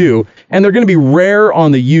if you do, and they're going to be rare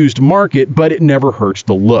on the used market, but it never hurts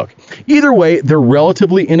to look. Either way, they're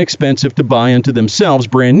relatively inexpensive to buy into themselves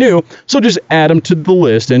brand new, so just add them to the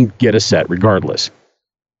list and get a set regardless.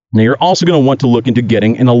 Now, you're also going to want to look into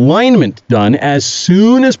getting an alignment done as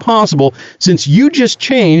soon as possible, since you just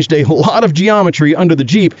changed a lot of geometry under the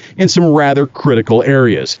Jeep in some rather critical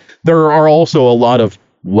areas. There are also a lot of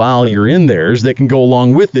while you're in theirs that can go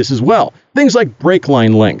along with this as well. Things like brake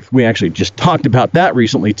line length. We actually just talked about that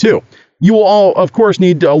recently too. You will all, of course,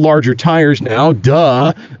 need larger tires now.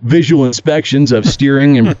 Duh. Visual inspections of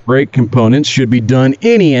steering and brake components should be done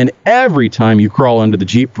any and every time you crawl under the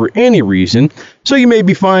Jeep for any reason. So you may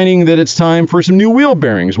be finding that it's time for some new wheel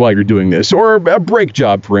bearings while you're doing this, or a brake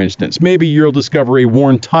job, for instance. Maybe you'll discover a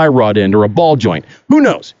worn tie rod end or a ball joint. Who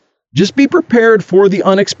knows? Just be prepared for the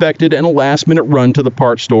unexpected and a last-minute run to the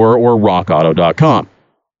parts store or rockauto.com.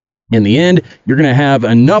 In the end, you're going to have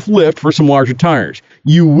enough lift for some larger tires.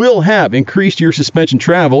 You will have increased your suspension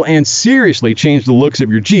travel and seriously changed the looks of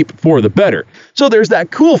your Jeep for the better. So there's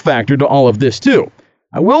that cool factor to all of this too.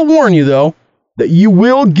 I will warn you though, that you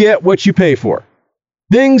will get what you pay for.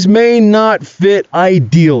 Things may not fit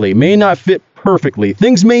ideally, may not fit perfectly.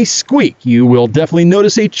 Things may squeak. You will definitely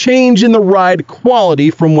notice a change in the ride quality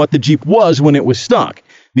from what the Jeep was when it was stock.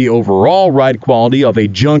 The overall ride quality of a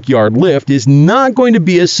junkyard lift is not going to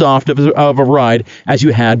be as soft of a ride as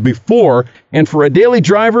you had before, and for a daily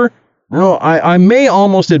driver, I may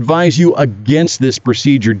almost advise you against this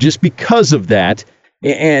procedure just because of that,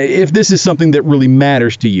 and if this is something that really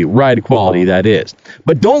matters to you, ride quality that is.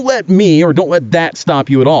 But don't let that stop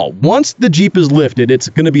you at all. Once the Jeep is lifted, it's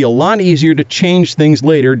going to be a lot easier to change things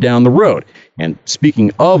later down the road. And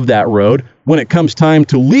speaking of that road, when it comes time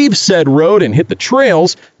to leave said road and hit the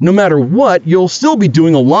trails, no matter what, you'll still be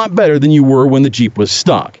doing a lot better than you were when the Jeep was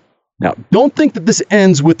stock. Now, don't think that this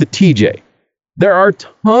ends with the TJ. There are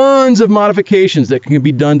tons of modifications that can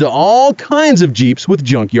be done to all kinds of Jeeps with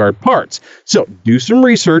junkyard parts. So do some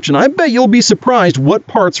research, and I bet you'll be surprised what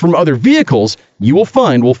parts from other vehicles you will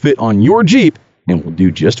find will fit on your Jeep and will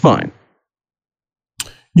do just fine.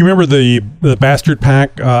 You remember the Bastard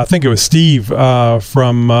Pack? I think it was Steve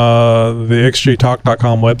from the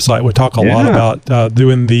xjtalk.com website would talk a lot about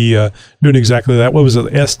doing exactly that. What was it?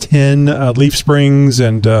 S10 leaf springs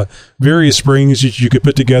and various springs that you could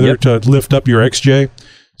put together to lift up your XJ.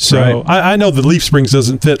 So I know the leaf springs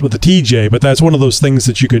doesn't fit with the TJ, but that's one of those things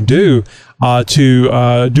that you can do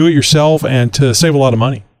to do it yourself and to save a lot of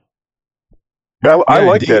money. Yeah, I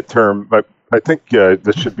like that term, but I think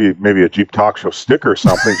this should be maybe a Jeep Talk Show sticker or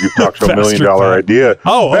something. Jeep Talk Show $1 million idea.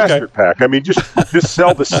 Oh, okay. Bastard Pack. I mean, just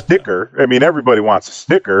sell the sticker. I mean, everybody wants a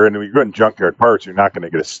sticker, and when you go in junkyard parts, you're not going to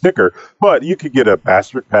get a sticker. But you could get a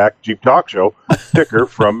Bastard Pack Jeep Talk Show sticker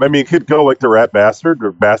from. I mean, it could go like the Rat Bastard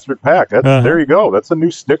or Bastard Pack. There you go. That's a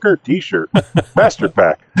new sticker T-shirt. Bastard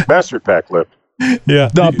Pack. Bastard Pack lift. Yeah.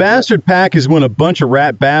 The bastard pack is when a bunch of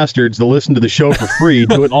rat bastards that listen to the show for free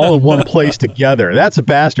do it all in one place together. That's a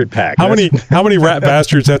bastard pack. How many rat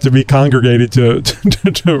bastards have to be congregated to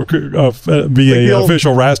be a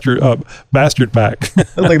official bastard pack?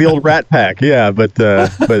 Like the old rat pack, yeah, but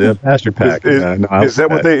a bastard pack. Is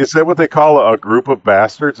that what they call a group of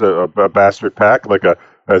bastards? A bastard pack?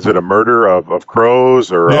 Is it a murder of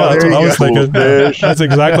crows or? Yeah, that's what I was thinking. That's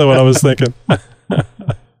exactly what I was thinking.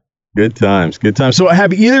 Good times. So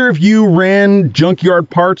have either of you ran junkyard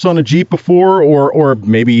parts on a Jeep before, or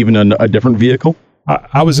maybe even a different vehicle?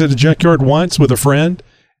 I was at a junkyard once with a friend,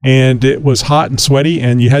 and it was hot and sweaty,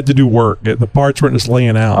 and you had to do work. The parts weren't just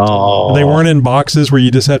laying out. Oh. They weren't in boxes where you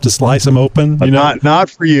just have to slice them open. Not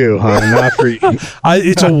for you, huh? Not for you.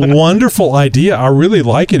 It's a wonderful idea. I really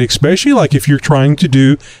like it, especially like if you're trying to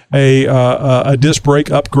do a disc brake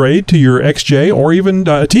upgrade to your XJ or even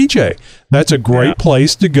a TJ. That's a great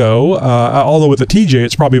place to go. Although with a TJ,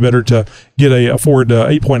 it's probably better to get a Ford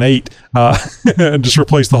 8.8 and just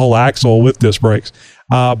replace the whole axle with disc brakes.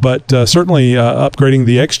 But certainly upgrading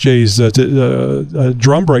the XJ's to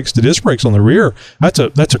drum brakes to disc brakes on the rear, that's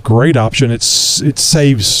a great option. It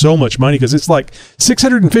saves so much money because it's like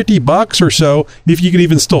 $650 or so if you can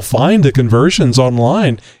even still find the conversions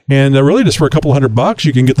online. And really just for a couple $100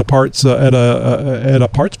 you can get the parts at a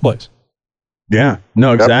parts place. Yeah,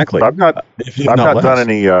 no, exactly. I've not done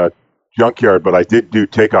any junkyard, but I did do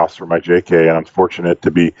takeoffs for my JK, and I'm fortunate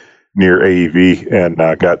to be near AEV and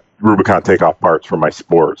got Rubicon takeoff parts for my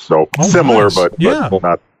Sport. So similar, nice. but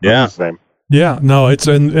not the same. Yeah, no, it's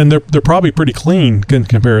and they're probably pretty clean in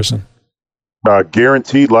comparison.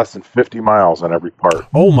 Guaranteed less than 50 miles on every part.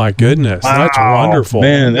 Oh my goodness, wow. That's wonderful,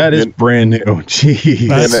 man. That is brand new.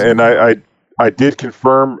 Jeez. And I did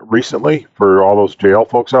confirm recently for all those JL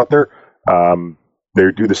folks out there. They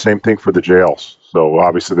do the same thing for the JLs. So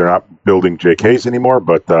obviously they're not building JKs anymore,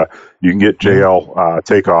 but you can get JL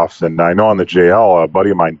takeoffs. And I know on the JL, a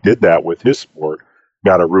buddy of mine did that with his Sport.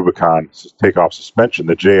 Got a Rubicon takeoff suspension.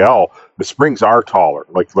 The JL, the springs are taller,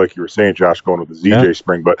 like you were saying, Josh, going with the ZJ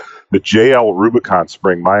spring. But the JL Rubicon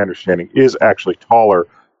spring, my understanding, is actually taller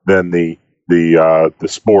than the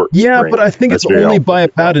Sport. Yeah, spring, but I think it's JL. only by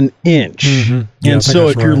about an inch. Mm-hmm. Yeah, and so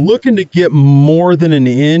if you're looking to get more than an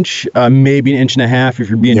inch, maybe an inch and a half, if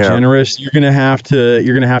you're being generous, you're gonna have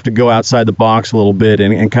to go outside the box a little bit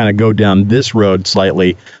and kind of go down this road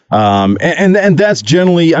slightly. And that's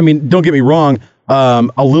generally, I mean, don't get me wrong.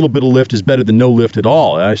 A little bit of lift is better than no lift at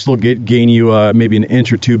all. I still gain you maybe an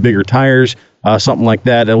inch or two bigger tires, something like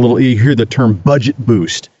that. You hear the term budget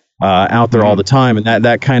boost out there all the time, and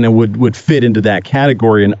that kind of would fit into that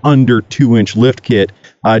category. An under 2-inch lift kit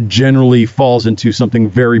generally falls into something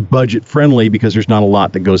very budget friendly because there's not a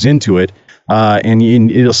lot that goes into it. And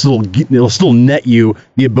it'll still net you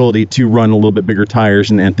the ability to run a little bit bigger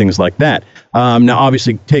tires and things like that. Now,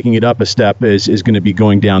 obviously, taking it up a step is going to be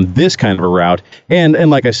going down this kind of a route.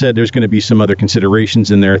 And like I said, there's going to be some other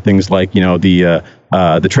considerations in there, things like the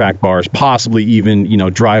track bars, possibly even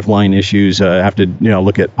driveline issues. Have to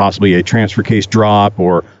look at possibly a transfer case drop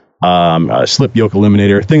or a slip yoke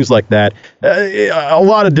eliminator, things like that. A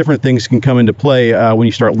lot of different things can come into play when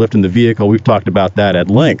you start lifting the vehicle. We've talked about that at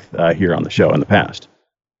length here on the show in the past.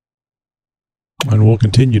 And we'll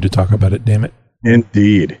continue to talk about it, damn it.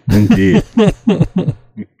 Indeed.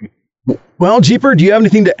 Well, Jeeper, do you have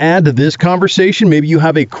anything to add to this conversation? Maybe you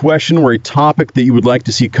have a question or a topic that you would like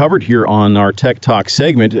to see covered here on our Tech Talk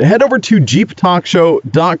segment. Head over to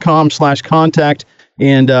jeeptalkshow.com/contact.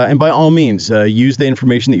 And by all means, use the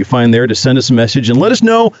information that you find there to send us a message and let us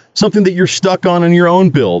know something that you're stuck on your own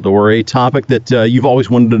build or a topic that you've always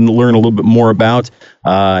wanted to learn a little bit more about.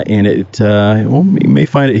 And you may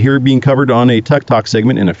find it here being covered on a Tech Talk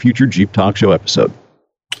segment in a future Jeep Talk Show episode.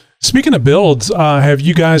 Speaking of builds, have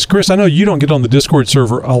you guys, Chris, I know you don't get on the Discord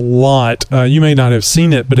server a lot. You may not have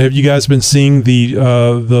seen it, but have you guys been seeing the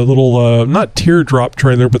little, not teardrop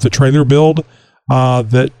trailer, but the trailer build?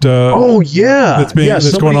 That's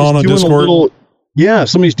going on Discord.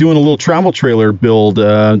 Somebody's doing a little travel trailer build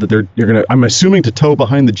that they're gonna, I'm assuming, to tow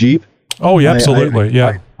behind the Jeep. Oh yeah, absolutely.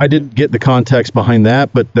 I didn't get the context behind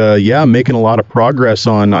that, but making a lot of progress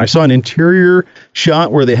on. I saw an interior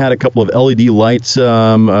shot where they had a couple of LED lights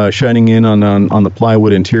shining in on the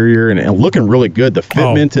plywood interior and looking really good. The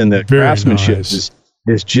fitment and the craftsmanship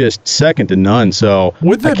is just second to none. So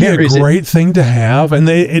wouldn't that be a great thing to have? And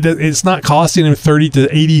it's not costing them $30,000 to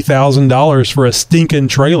 $80,000 for a stinking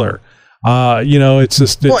trailer.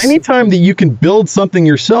 It's anytime that you can build something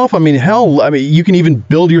yourself. I mean, you can even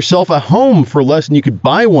build yourself a home for less than you could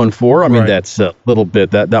buy one for. I mean, that's a little bit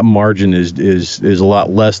that margin is a lot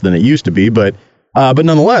less than it used to be, but But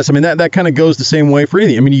nonetheless, I mean, that kind of goes the same way for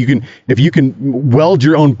anything. I mean, if you can weld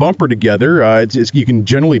your own bumper together, you can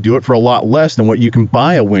generally do it for a lot less than what you can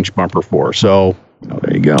buy a winch bumper for. So,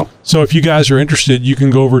 there you go. So if you guys are interested, you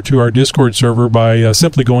can go over to our Discord server by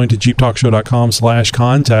simply going to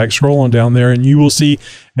jeeptalkshow.com/contact, scroll on down there, and you will see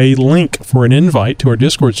a link for an invite to our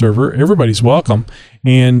Discord server. Everybody's welcome.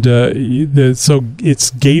 And so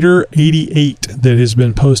it's Gator88 that has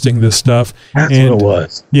been posting this stuff. That's what it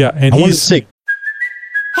was. Yeah, and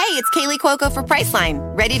Hey, it's Kaylee Cuoco for Priceline.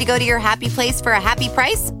 Ready to go to your happy place for a happy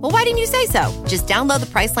price? Well, why didn't you say so? Just download the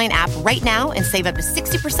Priceline app right now and save up to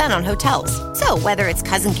 60% on hotels. So whether it's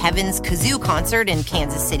Cousin Kevin's Kazoo Concert in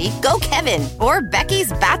Kansas City, go Kevin, or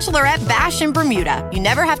Becky's Bachelorette Bash in Bermuda, you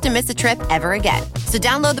never have to miss a trip ever again. So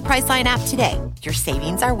download the Priceline app today. Your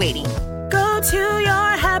savings are waiting. Go to your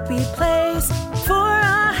happy place for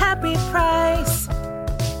a happy price.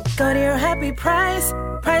 Go to your happy price,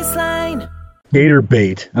 Priceline. Gator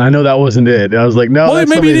bait. And I know that wasn't it. I was like, no. Well,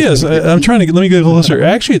 maybe it is. I'm trying to let me get closer.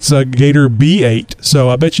 Actually, it's Gator B8. So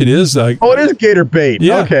I bet you it is. It is Gator bait.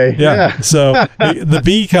 Yeah. Okay. Yeah. So the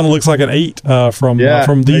B kind of looks like an 8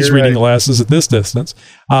 from these reading glasses at this distance.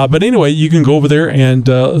 But anyway, you can go over there and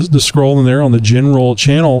just scroll in there on the general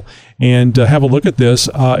channel and have a look at this.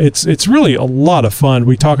 It's really a lot of fun.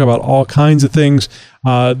 We talk about all kinds of things.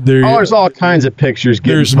 There's all kinds of pictures.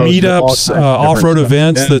 There's meetups, off-road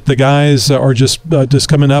events that the guys are just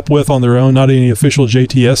coming up with on their own, not any official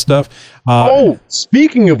JTS stuff.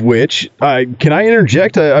 Speaking of which, can I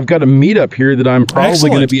interject? I've got a meetup here that I'm probably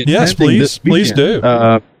going to be attending. Yes, please. This weekend. Please do.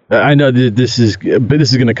 I know that this is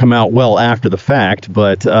going to come out well after the fact,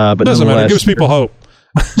 but doesn't matter. It gives people hope.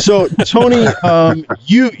 So Tony,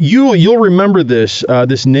 you'll remember this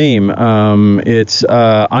name. It's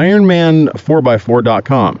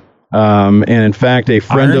Ironman4x4.com. And in fact, a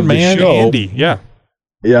friend of the show, Andy, yeah.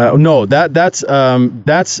 No, that's Ironman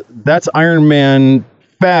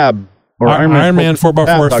Fab or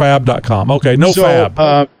Ironman4x4fab.com. Okay,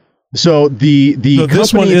 fab. So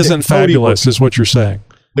this one isn't fabulous, is what you're saying.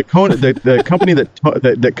 The company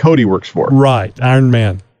that Cody works for. Right,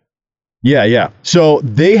 Ironman. Yeah. So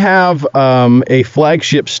they have a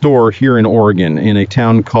flagship store here in Oregon in a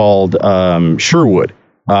town called Sherwood.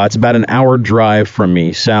 It's about an hour drive from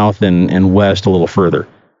me, south and west a little further.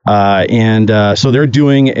 So they're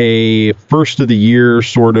doing a first of the year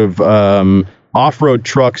sort of off-road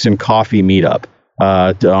trucks and coffee meetup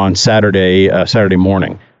on Saturday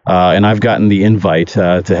morning. And I've gotten the invite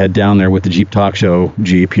to head down there with the Jeep Talk Show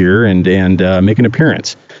Jeep here and make an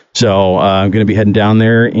appearance. So I'm going to be heading down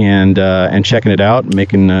there and checking it out,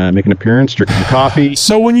 making an appearance, drinking some coffee.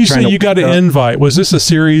 So when you say you got an invite, was this a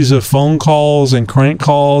series of phone calls and crank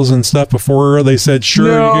calls and stuff before they said you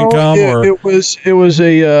can come? It was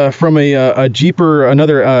from a Jeeper,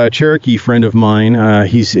 another Cherokee friend of mine.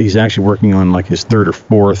 He's actually working on like his third or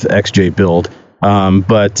fourth XJ build.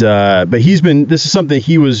 But this is something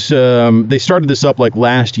he was, they started this up like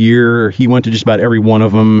last year. He went to just about every one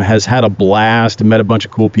of them, has had a blast, met a bunch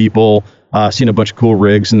of cool people, seen a bunch of cool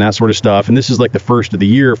rigs and that sort of stuff. And this is like the first of the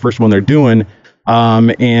year, first one they're doing.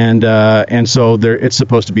 And so it's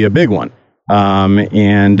supposed to be a big one.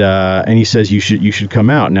 And he says you should come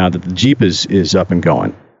out now that the Jeep is up and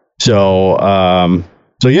going. So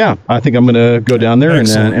yeah, I think I'm going to go down there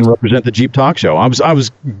and represent the Jeep Talk Show. I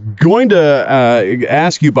was going to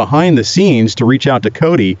ask you behind the scenes to reach out to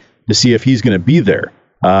Cody to see if he's going to be there.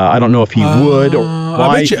 I don't know if he would or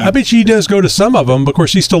why. I bet you he does go to some of them. Of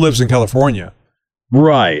course, he still lives in California.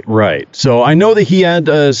 Right. So I know that he had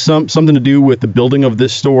something to do with the building of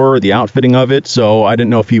this store, the outfitting of it. So I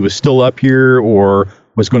didn't know if he was still up here or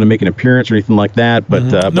was going to make an appearance or anything like that.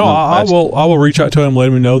 But I will reach out to him, let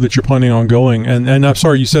him know that you're planning on going. And I'm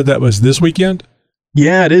sorry, you said that was this weekend?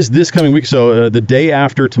 Yeah, it is this coming week. So the day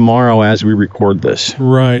after tomorrow as we record this.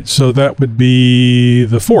 Right. So that would be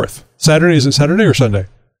the 4th. Saturday. Is it Saturday or Sunday?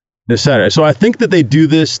 This Saturday. So I think that they do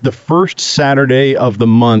this the first Saturday of the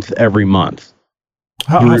month every month.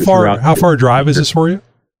 How far a drive is this for you?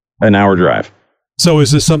 An hour drive. So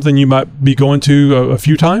is this something you might be going to a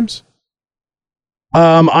few times?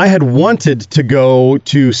 I had wanted to go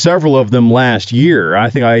to several of them last year. I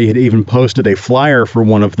think I had even posted a flyer for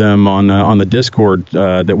one of them on the Discord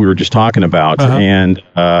that we were just talking about, and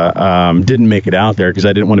didn't make it out there because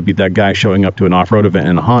I didn't want to be that guy showing up to an off-road event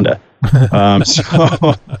in a Honda.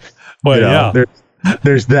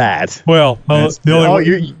 There's that. Well,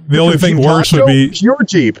 the only thing worse would be your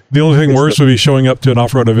Jeep. The only thing worse would be showing up to an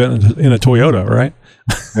off-road event in a Toyota, right?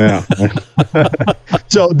 Yeah.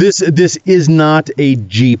 So this is not a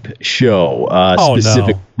Jeep show.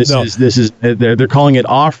 Specific. No. This is they're calling it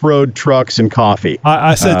off-road trucks and coffee.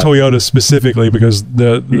 I said Toyota specifically because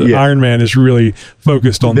the Iron Man is really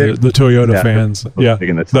focused on the Toyota fans. Yeah.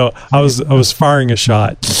 So I was firing a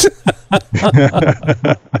shot.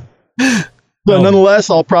 So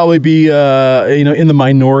nonetheless, I'll probably be in the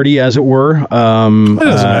minority, as it were. It doesn't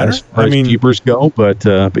matter. As far as Jeepers go, but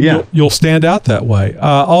yeah, you'll stand out that way.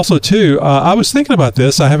 Also, too, I was thinking about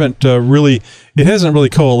this. I haven't it hasn't really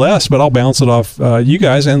coalesced, but I'll bounce it off you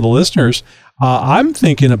guys and the listeners. I'm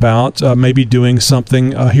thinking about maybe doing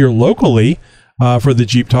something here locally for the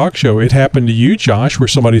Jeep Talk Show. It happened to you, Josh, where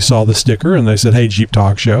somebody saw the sticker and they said, "Hey, Jeep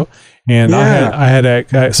Talk Show." And I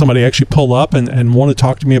had somebody actually pull up and want to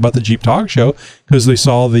talk to me about the Jeep Talk Show because they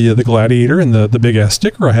saw the Gladiator and the big ass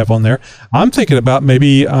sticker I have on there. I'm thinking about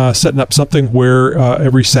maybe setting up something where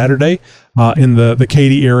every Saturday in the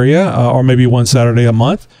Katy area, or maybe one Saturday a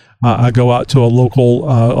month, I go out to a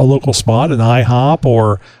local spot, an IHOP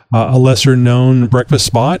or a lesser known breakfast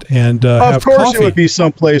spot, and have coffee. Of course, it would be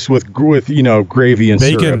someplace with gravy and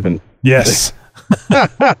bacon. Syrup and yes.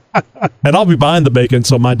 And I'll be buying the bacon,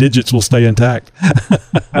 so my digits will stay intact.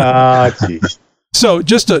 Jeez. So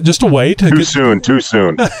just a way to too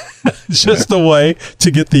soon. Just a way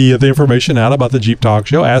to get the information out about the Jeep Talk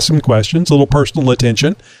Show. Ask some questions, a little personal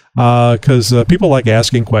attention, because people like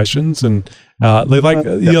asking questions, and they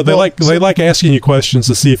like asking you questions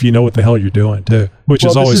to see if you know what the hell you're doing too, which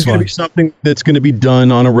is always fun. This is going to be something that's going to be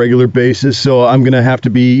done on a regular basis. So I'm going to have to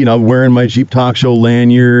be wearing my Jeep Talk Show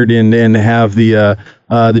lanyard and have the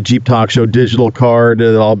Jeep Talk Show digital card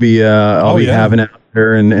that I'll be having out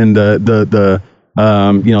there, and the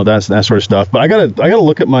that sort of stuff. But I gotta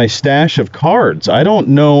look at my stash of cards. I don't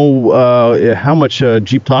know how much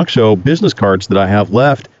Jeep Talk Show business cards that I have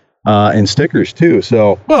left, and stickers too.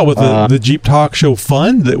 So with the Jeep Talk Show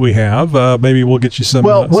fund that we have, maybe we'll get you some.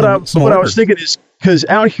 What I was thinking is, because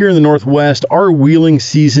out here in the Northwest, our wheeling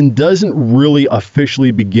season doesn't really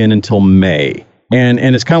officially begin until May. And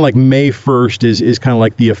it's kind of like May 1st is kind of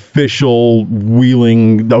like the official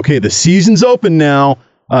wheeling. Okay, the season's open now.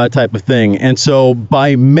 Type of thing. And so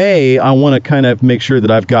by May, I want to kind of make sure that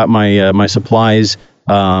I've got my supplies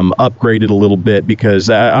upgraded a little bit, because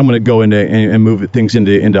I'm going to go into and move things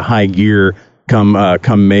into high gear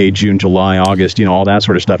come May, June, July, August, all that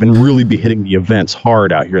sort of stuff, and really be hitting the events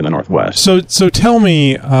hard out here in the Northwest. So tell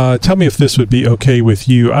me if this would be okay with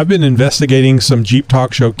you. I've been investigating some Jeep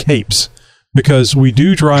Talk Show capes, because we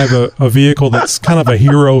do drive a vehicle that's kind of a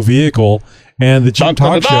hero vehicle. And the Jeep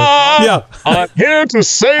Talk Show, yeah, I'm here to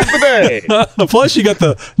save the day. Plus, you got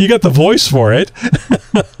the voice for it,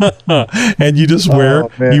 and you just wear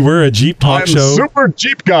a Jeep Talk Show. Super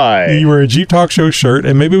Jeep guy. You wear a Jeep Talk Show shirt,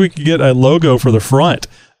 and maybe we could get a logo for the front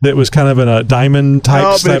that was kind of in a diamond type.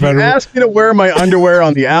 No, but if you ask me to wear my underwear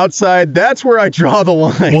on the outside, that's where I draw the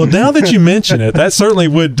line. Well, now that you mention it, that certainly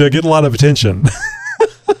would get a lot of attention.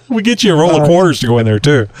 We get you a roll of quarters to go in there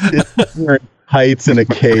too. Heights and a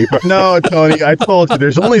cape. No, Tony, I told you,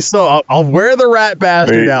 there's only I'll wear the rat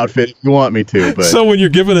bastard outfit if you want me to. But so when you're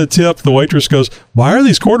given a tip, the waitress goes, "Why are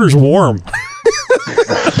these quarters warm?"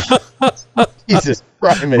 Jesus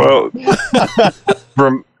Christ. Well,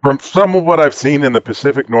 from some of what I've seen in the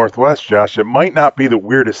Pacific Northwest, Josh, it might not be the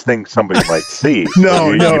weirdest thing somebody might see.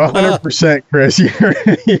 No, 100%, Chris. You're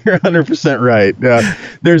 100% right.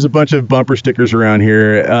 There's a bunch of bumper stickers around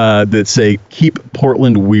here that say "Keep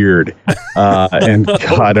Portland Weird," and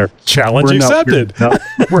God, challenge accepted.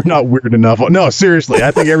 We're not weird enough. No, seriously, I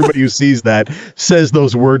think everybody who sees that says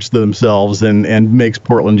those words to themselves and makes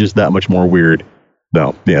Portland just that much more weird.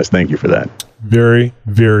 So, yes, thank you for that. Very,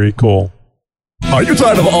 very cool. Are you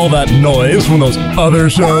tired of all that noise from those other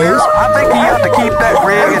shows? I think you have to keep that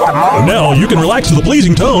rig at the moment. Now you can relax to the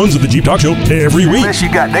pleasing tones of the Jeep Talk Show every week. Unless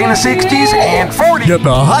you got Dana 60s and 40s. Get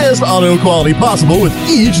the highest audio quality possible with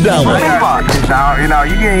each download. Now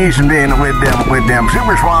you can use them then with them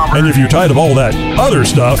Super Swamp. And if you're tired of all that other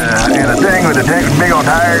stuff, and the thing with the big old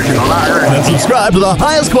tires and the lighter, then subscribe to the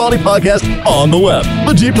highest quality podcast on the web,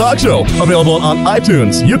 the Jeep Talk Show, available on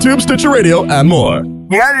iTunes, YouTube, Stitcher Radio, and more.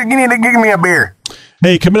 You guys need to give me a beer.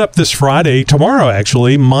 Hey, coming up this Friday, tomorrow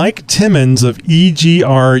actually, Mike Timmons of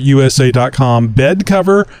EGRUSA.com, bed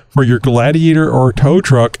cover for your Gladiator or tow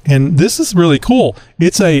truck. And this is really cool.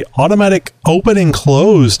 It's a automatic open and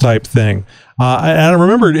close type thing. And I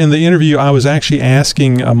remembered in the interview, I was actually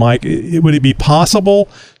asking Mike, would it be possible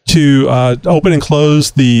to open and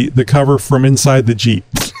close the cover from inside the Jeep?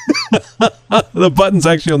 The button's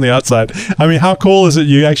actually on the outside. I mean, how cool is it?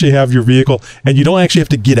 You actually have your vehicle and you don't actually have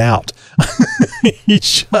to get out. he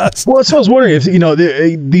just... Well, so I was wondering if,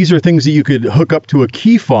 these are things that you could hook up to a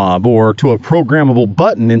key fob or to a programmable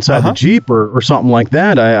button inside the Jeep or something like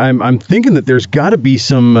that. I'm thinking that there's got to be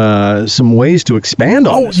some ways to expand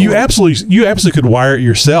on this. You absolutely could wire it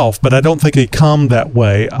yourself, but I don't think they come that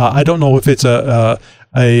way. I don't know if it's a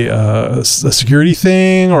security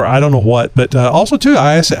thing or I don't know what, but also too,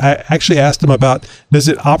 I actually asked him about, does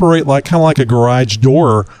it operate kind of like a garage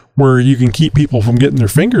door where you can keep people from getting their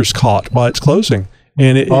fingers caught while it's closing?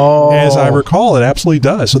 And as I recall, it absolutely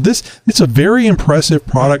does. So it's a very impressive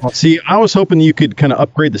product. See, I was hoping you could kind of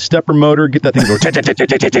upgrade the stepper motor, get that thing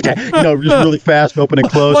go, just really fast, open and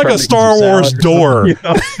close. Like a Star Wars door.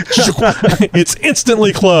 It's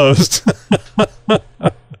instantly closed.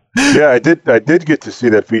 Yeah, I did get to see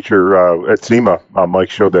that feature at SEMA. Mike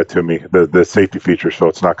showed that to me, the safety feature. So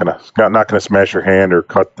it's not gonna smash your hand or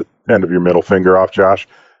cut the end of your middle finger off, Josh.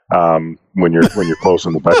 When you're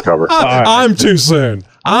closing the bed cover. I'm too soon.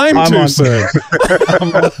 I'm too soon.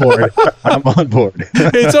 I'm on board.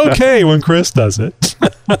 It's okay when Chris does it.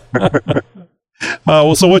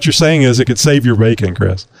 Well, so what you're saying is it could save your bacon,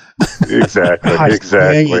 Chris. Exactly.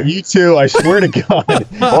 Dang it, you too. I swear to God.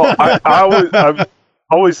 Well, I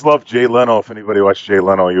always loved Jay Leno. If anybody watched Jay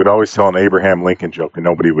Leno, you would always tell an Abraham Lincoln joke and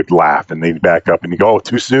nobody would laugh and they'd back up and you go, "Oh,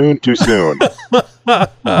 too soon, too soon."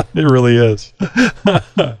 It really is.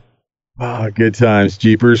 Good times,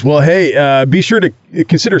 Jeepers. Well, hey, be sure to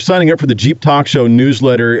consider signing up for the Jeep Talk Show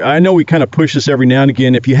newsletter. I know we kind of push this every now and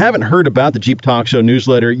again. If you haven't heard about the Jeep Talk Show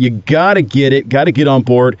newsletter, you got to get it, got to get on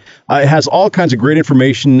board. It has all kinds of great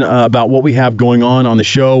information about what we have going on the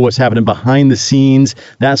show, what's happening behind the scenes,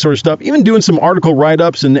 that sort of stuff. Even doing some article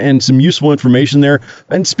write-ups and some useful information there.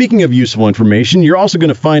 And speaking of useful information, you're also going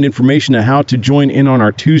to find information on how to join in on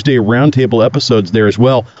our Tuesday roundtable episodes there as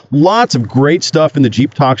well. Lots of great stuff in the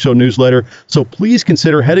Jeep Talk Show newsletter. So please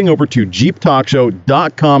consider heading over to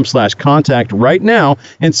jeeptalkshow.com/contact right now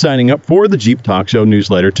and signing up for the Jeep Talk Show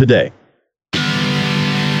newsletter today.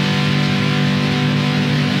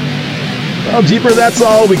 Well, Jeeper, that's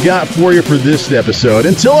all we got for you for this episode.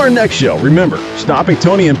 Until our next show, remember, stopping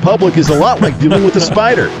Tony in public is a lot like dealing with a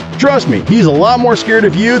spider. Trust me, he's a lot more scared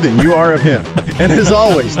of you than you are of him. And as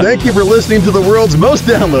always, thank you for listening to the world's most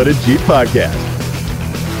downloaded Jeep podcast.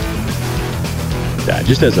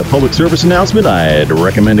 Just as a public service announcement, I'd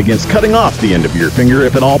recommend against cutting off the end of your finger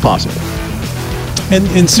if at all possible.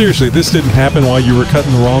 And seriously, this didn't happen while you were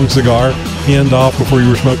cutting the wrong cigar end off before you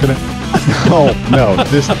were smoking it? Oh, no.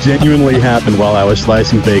 This genuinely happened while I was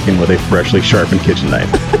slicing bacon with a freshly sharpened kitchen knife.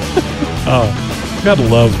 Oh, gotta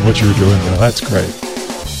love what you were doing, though. That's great.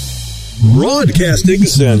 Broadcasting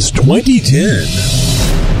since 2010.